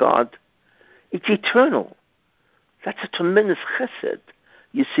 attachment to God, it's eternal. That's a tremendous chesed.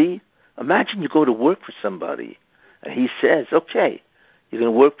 You see, imagine you go to work for somebody, and he says, okay, you're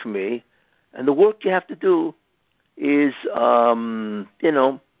going to work for me, and the work you have to do is,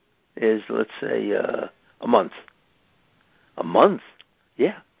 let's say, a month. A month?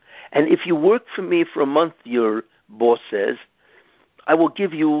 Yeah. And if you work for me for a month, your boss says, I will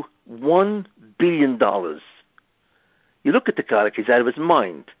give you $1 billion. You look at the guy like he's out of his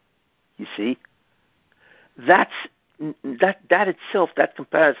mind. You see? That itself, that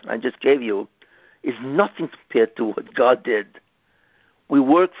comparison I just gave you, is nothing compared to what God did. We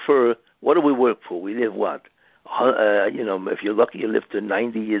work for, what do we work for? We live what? If you're lucky, you live to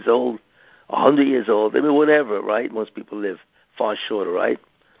 90 years old, 100 years old, I mean, whatever, right? Most people live far shorter, right?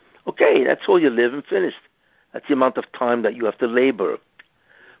 Okay, that's all you live and finished. That's the amount of time that you have to labor.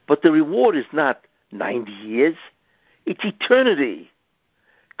 But the reward is not 90 years. It's eternity.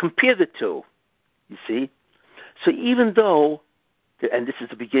 Compare the two, you see? So even though, and this is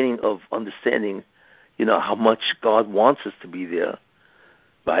the beginning of understanding, how much God wants us to be there,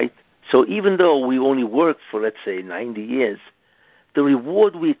 right? So even though we only work for, let's say, 90 years, the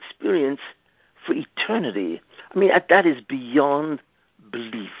reward we experience for eternity, I mean, that is beyond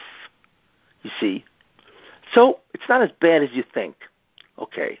belief, you see? So it's not as bad as you think,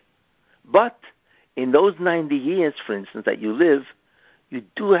 okay? But in those 90 years, for instance, that you live, you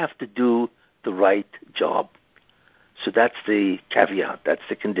do have to do the right job. So that's the caveat, that's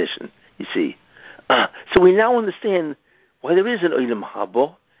the condition, you see. So we now understand why there is an Olam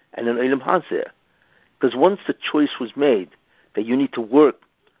Habo and an Olam Hazeh. Because once the choice was made that you need to work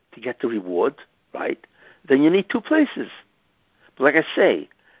to get the reward, right, then you need two places. But like I say,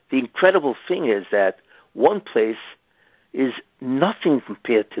 the incredible thing is that one place is nothing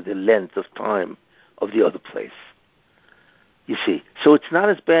compared to the length of time of the other place. You see. So it's not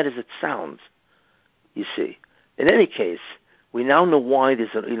as bad as it sounds, you see. In any case, we now know why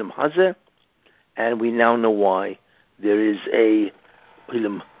there's an Olam Hazeh, and we now know why there is a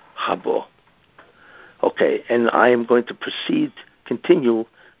Olam Habo. Okay, and I am going to continue.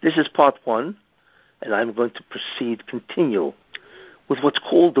 This is part one, and I'm going to continue with what's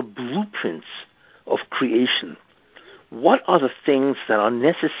called the blueprints of creation. What are the things that are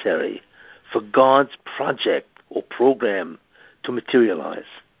necessary for God's project or program to materialize?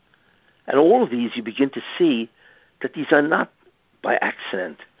 And all of these, you begin to see that these are not by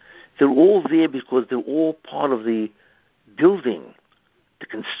accident. They're all there because they're all part of the building, the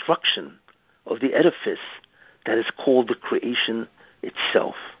construction of the edifice that is called the creation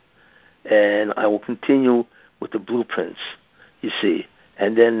itself. And I will continue with the blueprints, you see.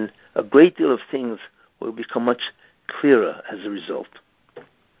 And then a great deal of things will become much clearer as a result.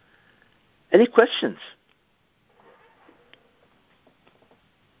 Any questions?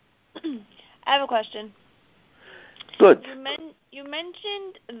 I have a question. Good. You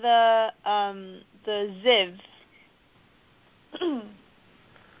mentioned the ziv.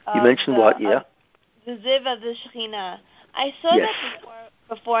 You mentioned what? Yeah. The ziv of the Shekhinah. I saw Yes. that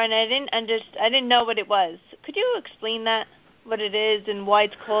before, and I didn't know what it was. Could you explain that? What it is and why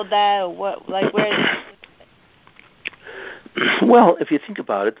it's called that? Or what, like, where is it? Well, if you think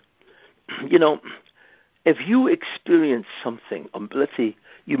about it, you know, if you experience something, let's say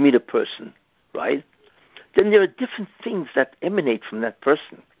you meet a person, right? Then there are different things that emanate from that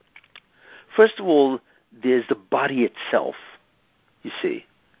person. First of all, there's the body itself, you see.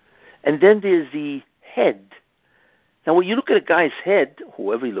 And then there's the head. Now, when you look at a guy's head,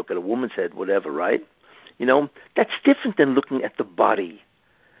 whoever you look at, a woman's head, whatever, right? You know, that's different than looking at the body.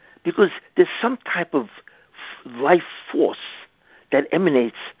 Because there's some type of life force that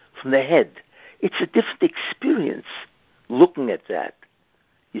emanates from the head. It's a different experience looking at that,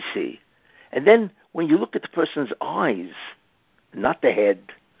 you see. And then when you look at the person's eyes, not the head,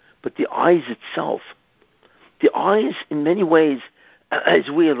 but the eyes itself, the eyes in many ways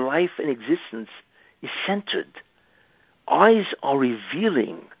is where life and existence is centered. Eyes are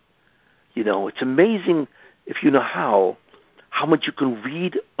revealing. You know, it's amazing if you know how much you can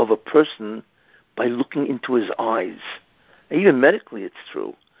read of a person by looking into his eyes. And even medically it's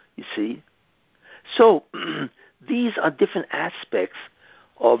true, you see. So these are different aspects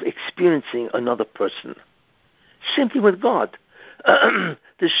of experiencing another person. Simply with God. The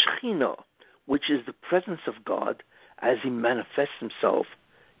Shekhinah, which is the presence of God as he manifests himself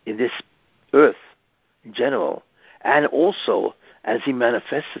in this earth in general, and also as he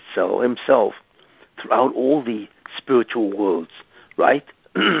manifests himself throughout all the spiritual worlds, right?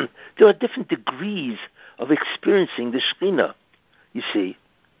 There are different degrees of experiencing the Shekhinah, you see.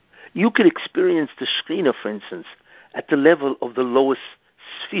 You could experience the Shekhinah, for instance, at the level of the lowest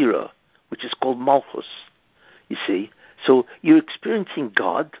sphere, which is called Malchus, you see. So you're experiencing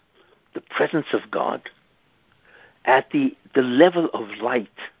God, the presence of God, at the level of light,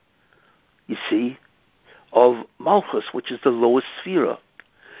 you see, of Malchus, which is the lowest sphere.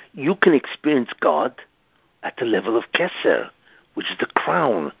 You can experience God at the level of Keser, which is the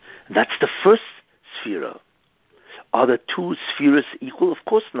crown. That's the first sphere. Are the two spheres equal? Of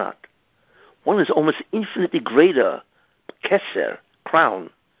course not. One is almost infinitely greater, Keser, crown,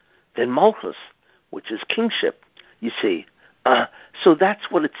 than Malchus, which is kingship, you see. So that's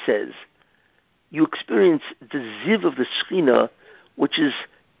what it says. You experience the ziv of the Shekhinah, which is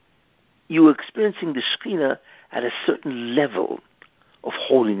you experiencing the Shekhinah at a certain level of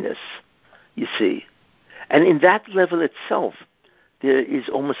holiness, you see. And in that level itself, there is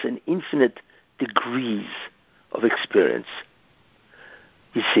almost an infinite degrees of experience,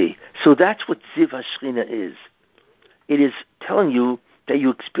 you see. So that's what Ziv HaShekhinah is. It is telling you that you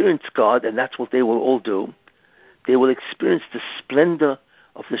experience God, and that's what they will all do. They will experience the splendor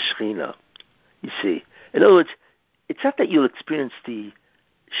of the Shekhinah, you see. In other words, it's not that you'll experience the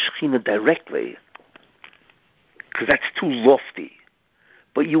Shekhinah directly, because that's too lofty.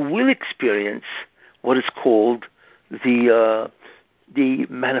 But you will experience what is called the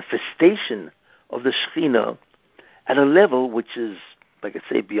manifestation of the Shekhinah at a level which is, like I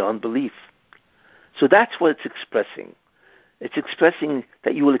say, beyond belief. So that's what it's expressing. It's expressing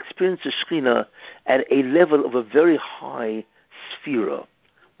that you will experience the Shekhinah at a level of a very high sphere,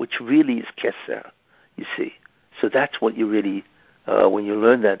 which really is Keser, you see. So that's what you really, when you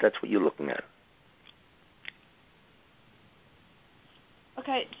learn that, that's what you're looking at.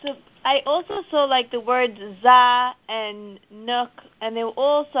 Okay, so I also saw like the words za and nuk, and they were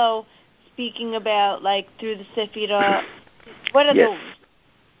also speaking about like through the Sephirah. What are those?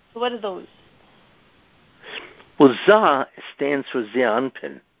 What are those? Well, za stands for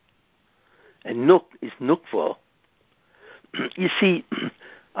Ze'anpin, and nuk is nukva. You see,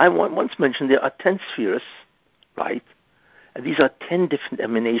 I once mentioned there are 10 spheres, right? And these are 10 different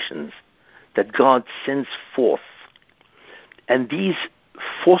emanations that God sends forth. And these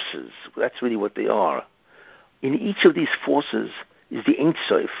forces, that's really what they are. In each of these forces is the Ein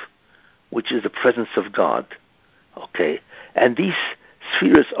Sof, which is the presence of God. Okay? And these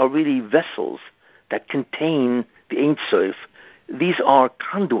spheres are really vessels that contain the Ein Sof. These are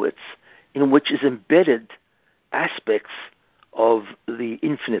conduits in which is embedded aspects of the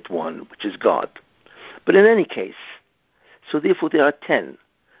Infinite One, which is God. But in any case, so therefore there are 10.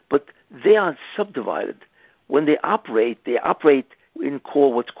 But they are subdivided. When they operate in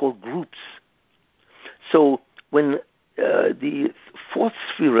what's called groups. So when the fourth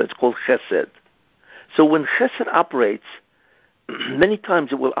sphere, it's called Chesed. So when Chesed operates, many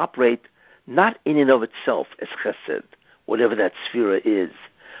times it will operate not in and of itself as Chesed, whatever that sphere is,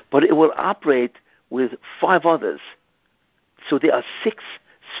 but it will operate with 5 others. So there are 6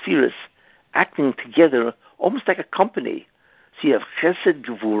 spheres acting together, almost like a company. So you have Chesed,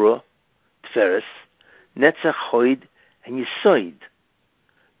 Gevura, Tferes, Netzach, Hod, and Yesod.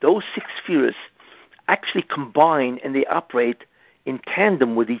 Those 6 spheres actually combine and they operate in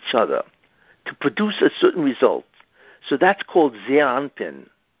tandem with each other to produce a certain result. So that's called Ze'anpin,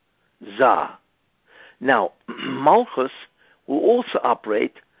 Za. Now, Malchus will also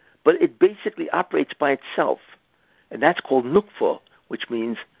operate, but it basically operates by itself. And that's called Nukva, which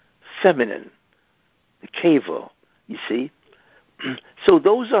means feminine, the Keva, you see. So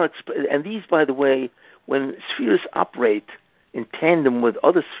those are, and these, by the way, when spheres operate in tandem with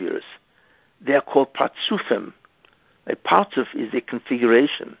other spheres, they are called Partsufim. A Partsuf is a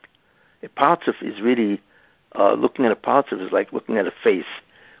configuration. A Partsuf is really, looking at a Partsuf is like looking at a face,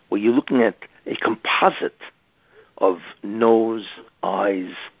 where you're looking at a composite of nose,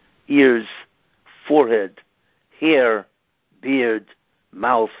 eyes, ears, forehead, hair, beard,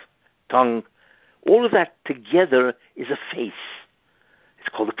 mouth, tongue. All of that together is a face. It's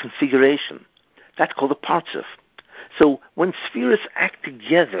called a configuration. That's called a Partsuf. So when spheres act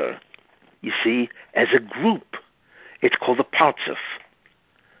together, you see, as a group, it's called a Partsuf.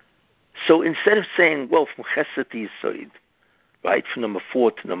 So instead of saying, well, from Chesed to Yesod, right, from number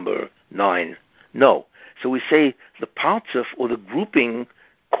 4 to number 9, no. So we say the Partsuf, or the grouping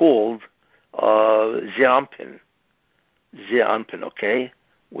called Ze'anpin, okay,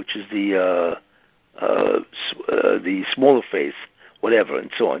 which is the smaller face, whatever,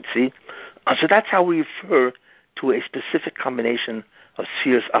 and so on. See, so that's how we refer to a specific combination of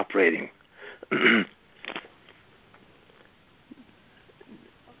spheres operating. Okay.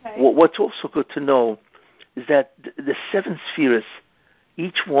 What's also good to know is that the 7 spheres,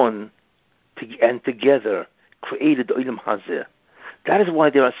 each one and together, created the Olam Hazeh. That is why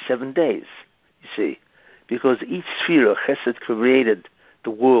there are 7 days, you see, because each sphere, Chesed, created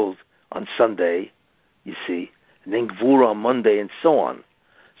the world on Sunday, you see, and then Gvura on Monday, and so on.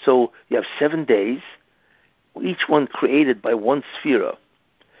 So you have 7 days, each one created by one sphere.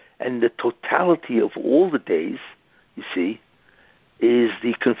 And the totality of all the days, you see, is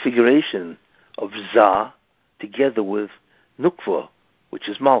the configuration of Za together with Nukva, which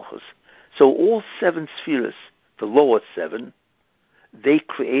is Malchus. So all 7 spheres, the lower 7, they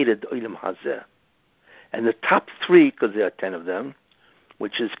created Olam Hazeh. And the top 3, because there are 10 of them,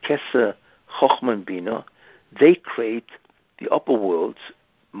 which is Keser, Chochmah, and Bina, they create the upper worlds.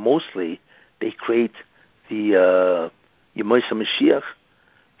 Mostly, they create the Yemosha Mashiach.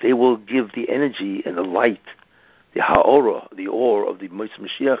 They will give the energy and the light, the ha'ora, the ore of the Yemosha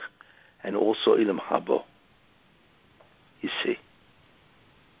Mashiach, and also Ilam Haba. You see.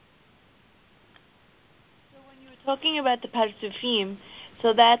 So when you were talking about the Parsufim,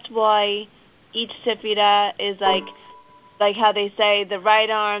 so that's why each Sephira is like how they say the right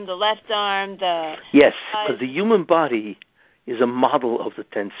arm, the left arm, the... Yes, because the human body is a model of the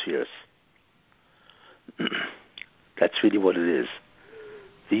 10 spheres. That's really what it is.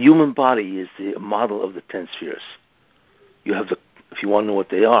 The human body is the model of the 10 spheres. You have if you want to know what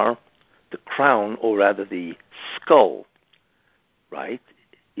they are, the crown, or rather the skull, right,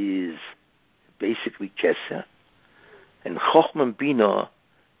 is basically Keser, and Chochmah and Bina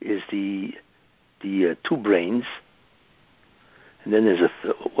is the 2 brains, and then there's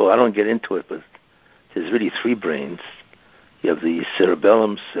I don't get into it, but there's really 3 brains. You have the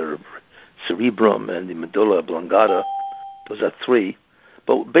cerebellum, cerebrum, and the medulla oblongata. Those are 3.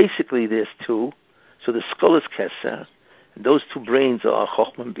 But basically there's 2. So the skull is Keser, and those 2 brains are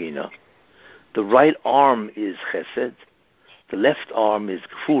Chochmah and Bina. The right arm is Chesed. The left arm is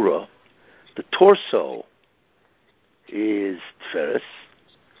Gvura. The torso is Tferes.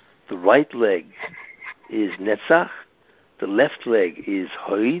 The right leg is Netzach. The left leg is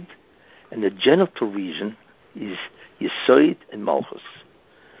Hod. And the genital region is Yesod and Malchus.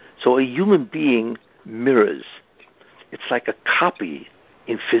 So a human being mirrors. It's like a copy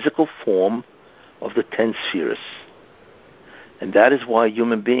in physical form of the 10 spheres. And that is why a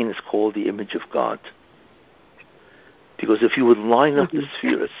human being is called the image of God. Because if you would line up the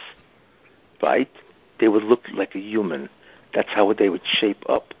spheres, right, they would look like a human. That's how they would shape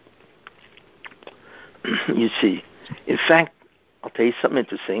up. You see. In fact, I'll tell you something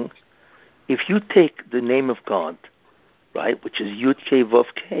interesting. If you take the name of God, right, which is Yud Kei Vav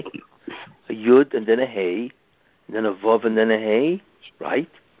Kei, a Yud and then a Hey, and then a Vav and then a Hey, right?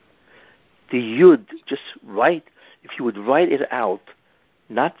 The Yud, just right, if you would write it out,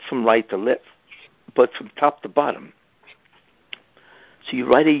 not from right to left, but from top to bottom. So you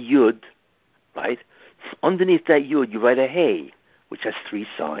write a Yud, right? Underneath that Yud, you write a Hey, which has 3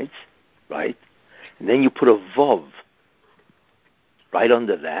 sides, right? And then you put a Vav right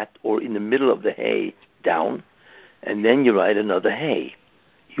under that, or in the middle of the Hey, down, and then you write another Hey.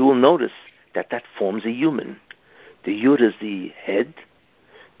 You will notice that that forms a human. The Yud is the head,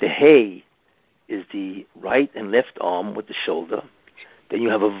 the Hey is the right and left arm with the shoulder, then you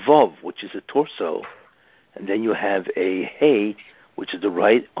have a Vav, which is the torso, and then you have a Hey, which is the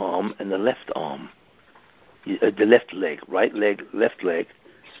right arm and the left arm, the left leg, right leg, left leg.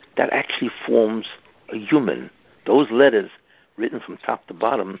 That actually forms a human. Those letters, written from top to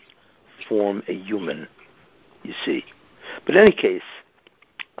bottom, form a human, you see. But in any case,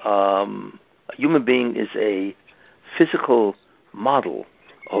 a human being is a physical model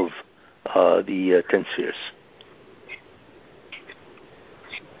of the 10 spheres.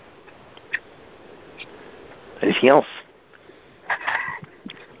 Anything else?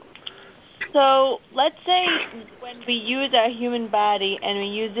 So let's say when we use our human body and we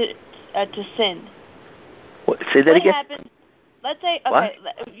use it to sin. What, say that what again? Happens, let's say, okay,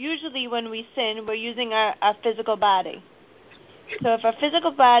 usually when we sin, we're using our physical body. So if our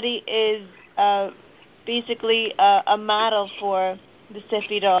physical body is basically a model for the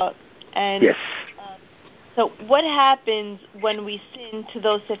Sefirot, and yes. So what happens when we sin to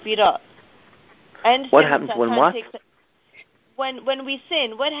those Sefirot? I understand what happens when what? When we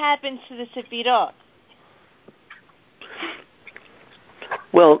sin, what happens to the Sefirot?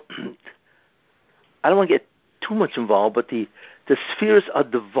 Well, I don't want to get too much involved, but the spheres are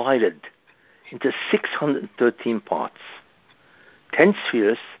divided into 613 parts. 10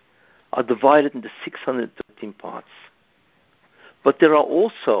 spheres are divided into 613 parts. But there are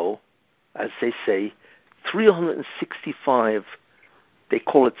also, as they say, 365, they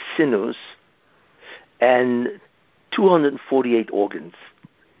call it sinews, and 248 organs.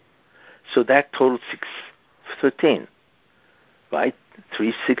 So that totals 613, right?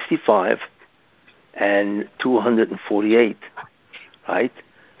 365 and 248, right?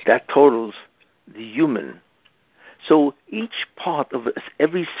 That totals the human. So each part of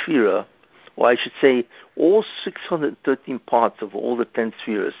every sphere, or I should say all 613 parts of all the 10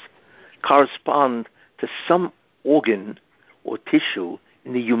 spheres, correspond to some organ or tissue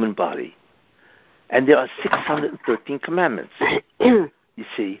in the human body. And there are 613 commandments, you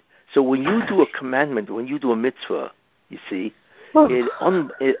see. So when you do a commandment, when you do a mitzvah, you see,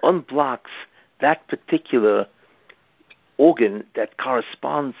 it unblocks that particular organ that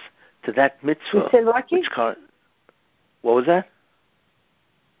corresponds to that mitzvah. What was that?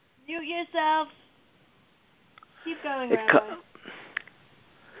 Mute yourself. Keep going, Rabbi.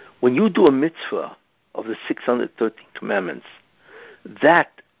 When you do a mitzvah of the 613 commandments, that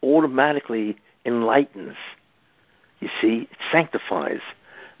automatically enlightens, you see, it sanctifies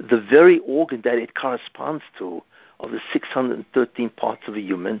the very organ that it corresponds to of the 613 parts of a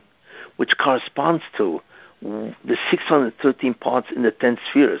human, which corresponds to the 613 parts in the 10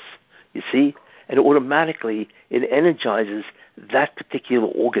 spheres, you see, and automatically it energizes that particular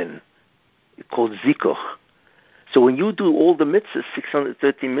organ called zikuch. So when you do all the mitzvahs,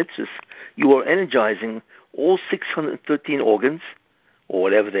 613 mitzvahs, you are energizing all 613 organs, or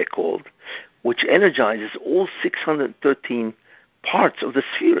whatever they're called, which energizes all 613 parts of the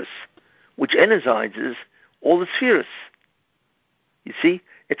spheres, which energizes all the spheres. You see,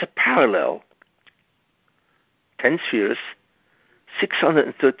 it's a parallel. 10 spheres,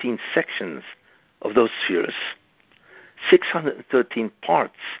 613 sections of those spheres, 613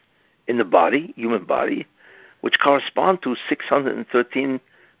 parts in the body, human body, which correspond to 613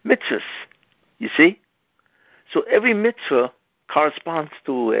 mitzvahs. You see? So every mitzvah corresponds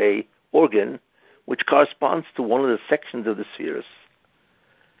to a organ which corresponds to one of the sections of the spheres.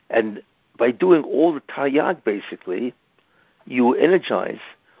 And by doing all the taryag, basically, you energize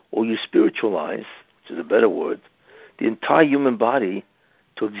or you spiritualize, which is a better word, the entire human body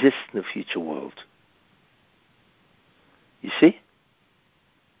to exist in the future world. You see?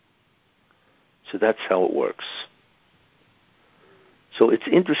 So that's how it works. So it's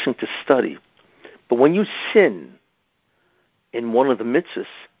interesting to study. But when you sin in one of the mitzvahs,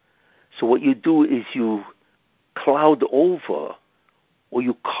 so what you do is you cloud over or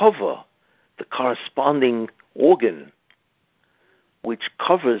you cover the corresponding organ which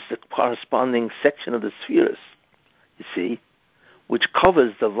covers the corresponding section of the spheres, you see, which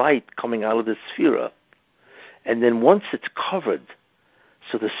covers the light coming out of the sphere. And then once it's covered,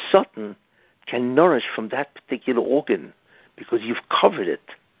 so the Satan can nourish from that particular organ because you've covered it.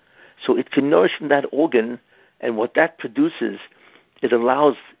 So it can nourish from that organ, and what that produces,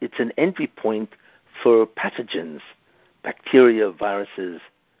 it's an entry point for pathogens, bacteria, viruses,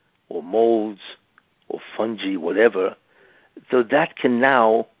 or molds, or fungi, whatever. So that can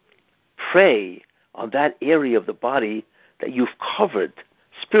now prey on that area of the body that you've covered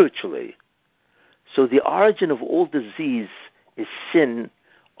spiritually. So the origin of all disease is sin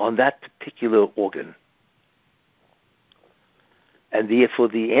on that particular organ. And therefore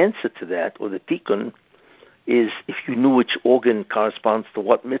the answer to that, or the tikkun, is if you knew which organ corresponds to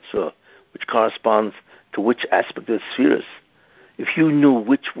what mitzvah, which corresponds to which aspect of the spheres, if you knew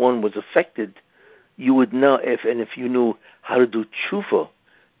which one was affected, you would know, if you knew how to do tshuva,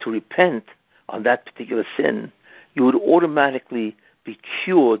 to repent on that particular sin, you would automatically be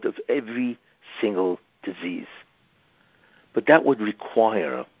cured of every single disease. But that would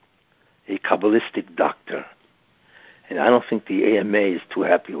require a Kabbalistic doctor. And I don't think the AMA is too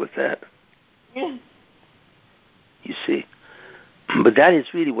happy with that. Yeah. You see. But that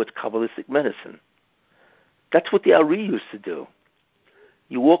is really what's Kabbalistic medicine. That's what the Ari used to do.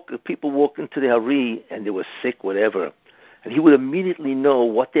 People walk into the Ari and they were sick, whatever, and he would immediately know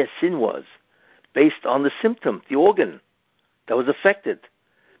what their sin was based on the symptom, the organ that was affected,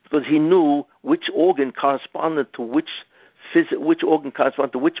 because he knew which organ corresponded to which organ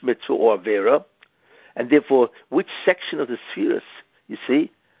corresponded to which mitzvah or avera, and therefore which section of the spheres, you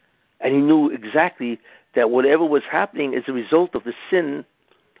see, and he knew exactly that whatever was happening is a result of the sin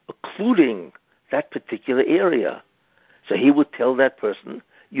occluding that particular area. So he would tell that person,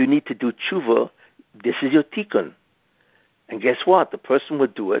 you need to do tshuva, this is your tikkun. And guess what? The person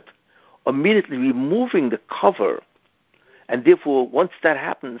would do it, immediately removing the cover. And therefore, once that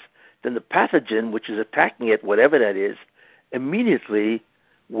happens, then the pathogen, which is attacking it, whatever that is, immediately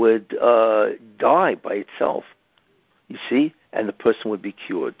would die by itself, you see, and the person would be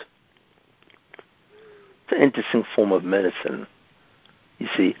cured. It's an interesting form of medicine, you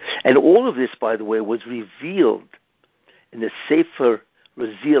see. And all of this, by the way, was revealed in the Sefer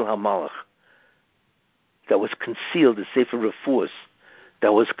Razil HaMalach, that was concealed, the Sefer Refuos,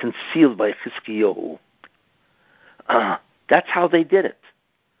 that was concealed by Chizkiyahu. That's how they did it.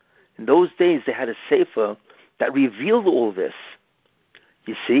 In those days, they had a Sefer that revealed all this.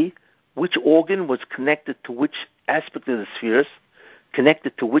 You see, which organ was connected to which aspect of the spheres,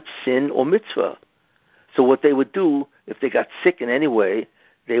 connected to which sin or mitzvah. So what they would do, if they got sick in any way,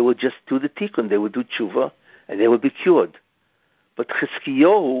 they would just do the tikkun, they would do tshuva, and they would be cured. But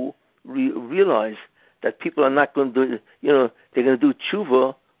Chizkiyahu realized that people are not going to do, they're going to do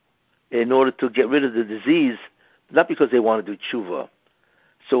tshuva in order to get rid of the disease, not because they want to do tshuva.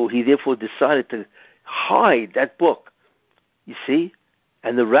 So he therefore decided to hide that book, you see?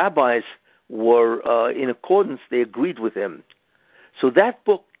 And the rabbis were, in accordance, they agreed with him. So that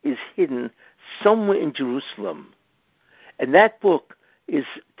book is hidden somewhere in Jerusalem. And that book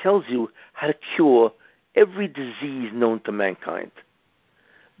tells you how to cure every disease known to mankind,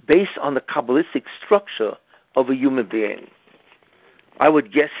 based on the Kabbalistic structure of a human being. I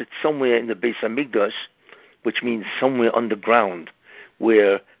would guess it's somewhere in the Beis Hamikdash, which means somewhere underground,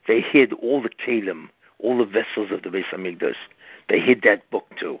 where they hid all the kelim, all the vessels of the Beis Hamikdash. They hid that book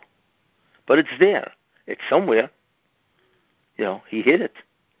too. But it's there. It's somewhere. He hid it.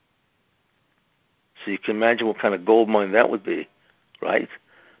 So you can imagine what kind of gold mine that would be, right?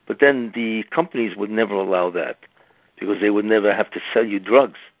 But then the companies would never allow that, because they would never have to sell you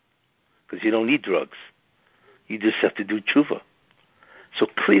drugs, because you don't need drugs. You just have to do tshuva. So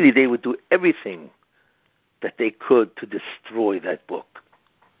clearly they would do everything that they could to destroy that book.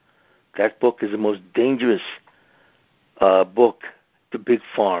 That book is the most dangerous book to Big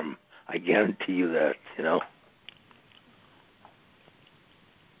Farm. I guarantee you that,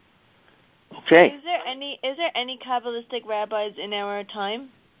 Okay. Is there any Kabbalistic rabbis in our time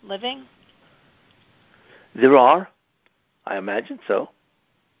living? There are. I imagine so.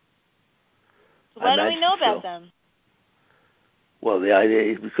 Why do we know about them? Well, the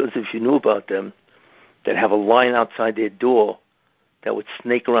idea is because if you knew about them, they'd have a line outside their door that would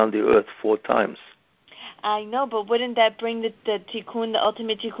snake around the earth 4 times. I know, but wouldn't that bring the tikkun, the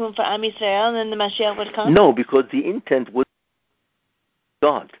ultimate tikkun for Am Yisrael, and then the Mashiach would come? No, because the intent would be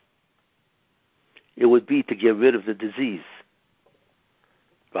God. It would be to get rid of the disease.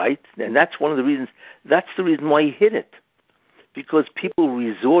 Right? And that's one of the reasons, that's the reason why he hid it. Because people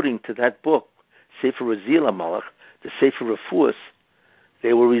resorting to that book, Sefer Razil HaMalach, the Sefer Refuos,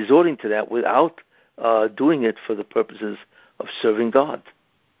 they were resorting to that without doing it for the purposes of serving God.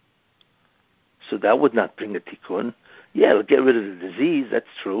 So that would not bring a tikkun. Yeah, it'll get rid of the disease, that's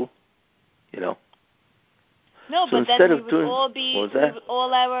true. No, so but instead then of we would all be,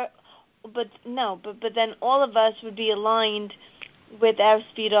 but then all of us would be aligned with our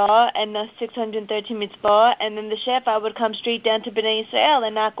Sfirah and the 613 mitzvah, and then the Shefa would come straight down to Bnei Yisrael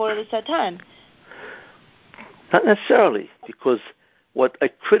and not go to the Satan. Not necessarily, because what a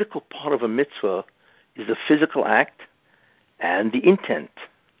critical part of a mitzvah is the physical act and the intent.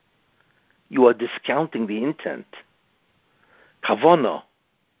 You are discounting the intent. Kavanah,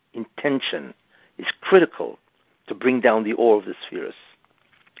 intention, is critical to bring down the ore of the spheres.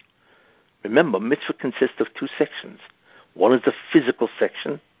 Remember, mitzvah consists of two sections. One is the physical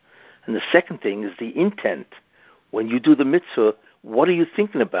section, and the second thing is the intent. When you do the mitzvah, what are you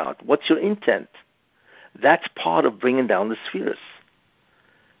thinking about? What's your intent? That's part of bringing down the spheres.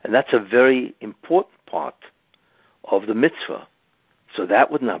 And that's a very important part of the mitzvah. So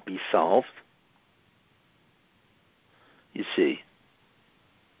that would not be solved. You see.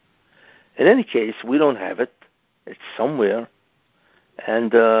 In any case, we don't have it. It's somewhere.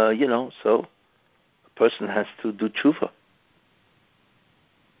 And, so a person has to do tshuva.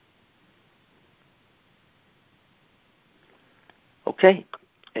 Okay.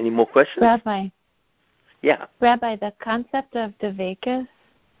 Any more questions? Rabbi. Yeah. Rabbi, the concept of Dveikus,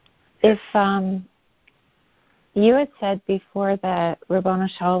 if you had said before that Ribbono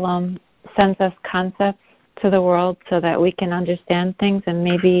Shel Olam sends us concepts to the world so that we can understand things, and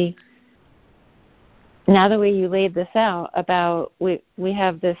maybe now the way you laid this out about we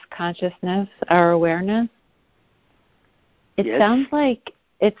have this consciousness, our awareness, it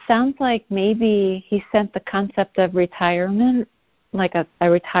sounds like maybe he sent the concept of retirement, like a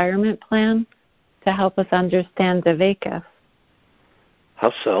retirement plan, to help us understand Dveikus.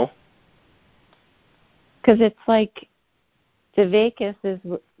 How so? Because it's like Dveikus is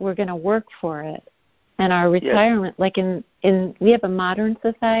we're going to work for it, and our retirement, like in we have a modern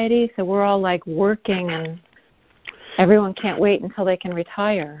society, so we're all like working, and everyone can't wait until they can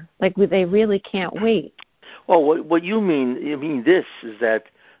retire. Like they really can't wait. Well, what you mean this is that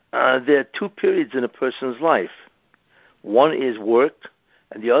there are two periods in a person's life. One is work,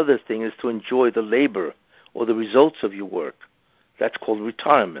 and the other thing is to enjoy the labor or the results of your work. That's called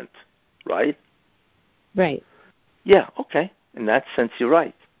retirement, right? Right. Yeah, okay. In that sense, you're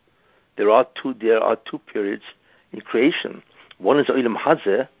right. There are two periods in creation. One is Olam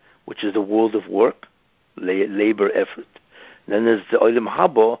Hazeh, which is the world of work, labor, effort. And then there's the Olam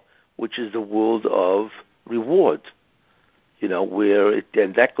Haba, which is the world of reward, and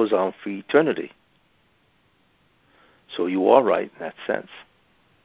that goes on for eternity. So you are right in that sense.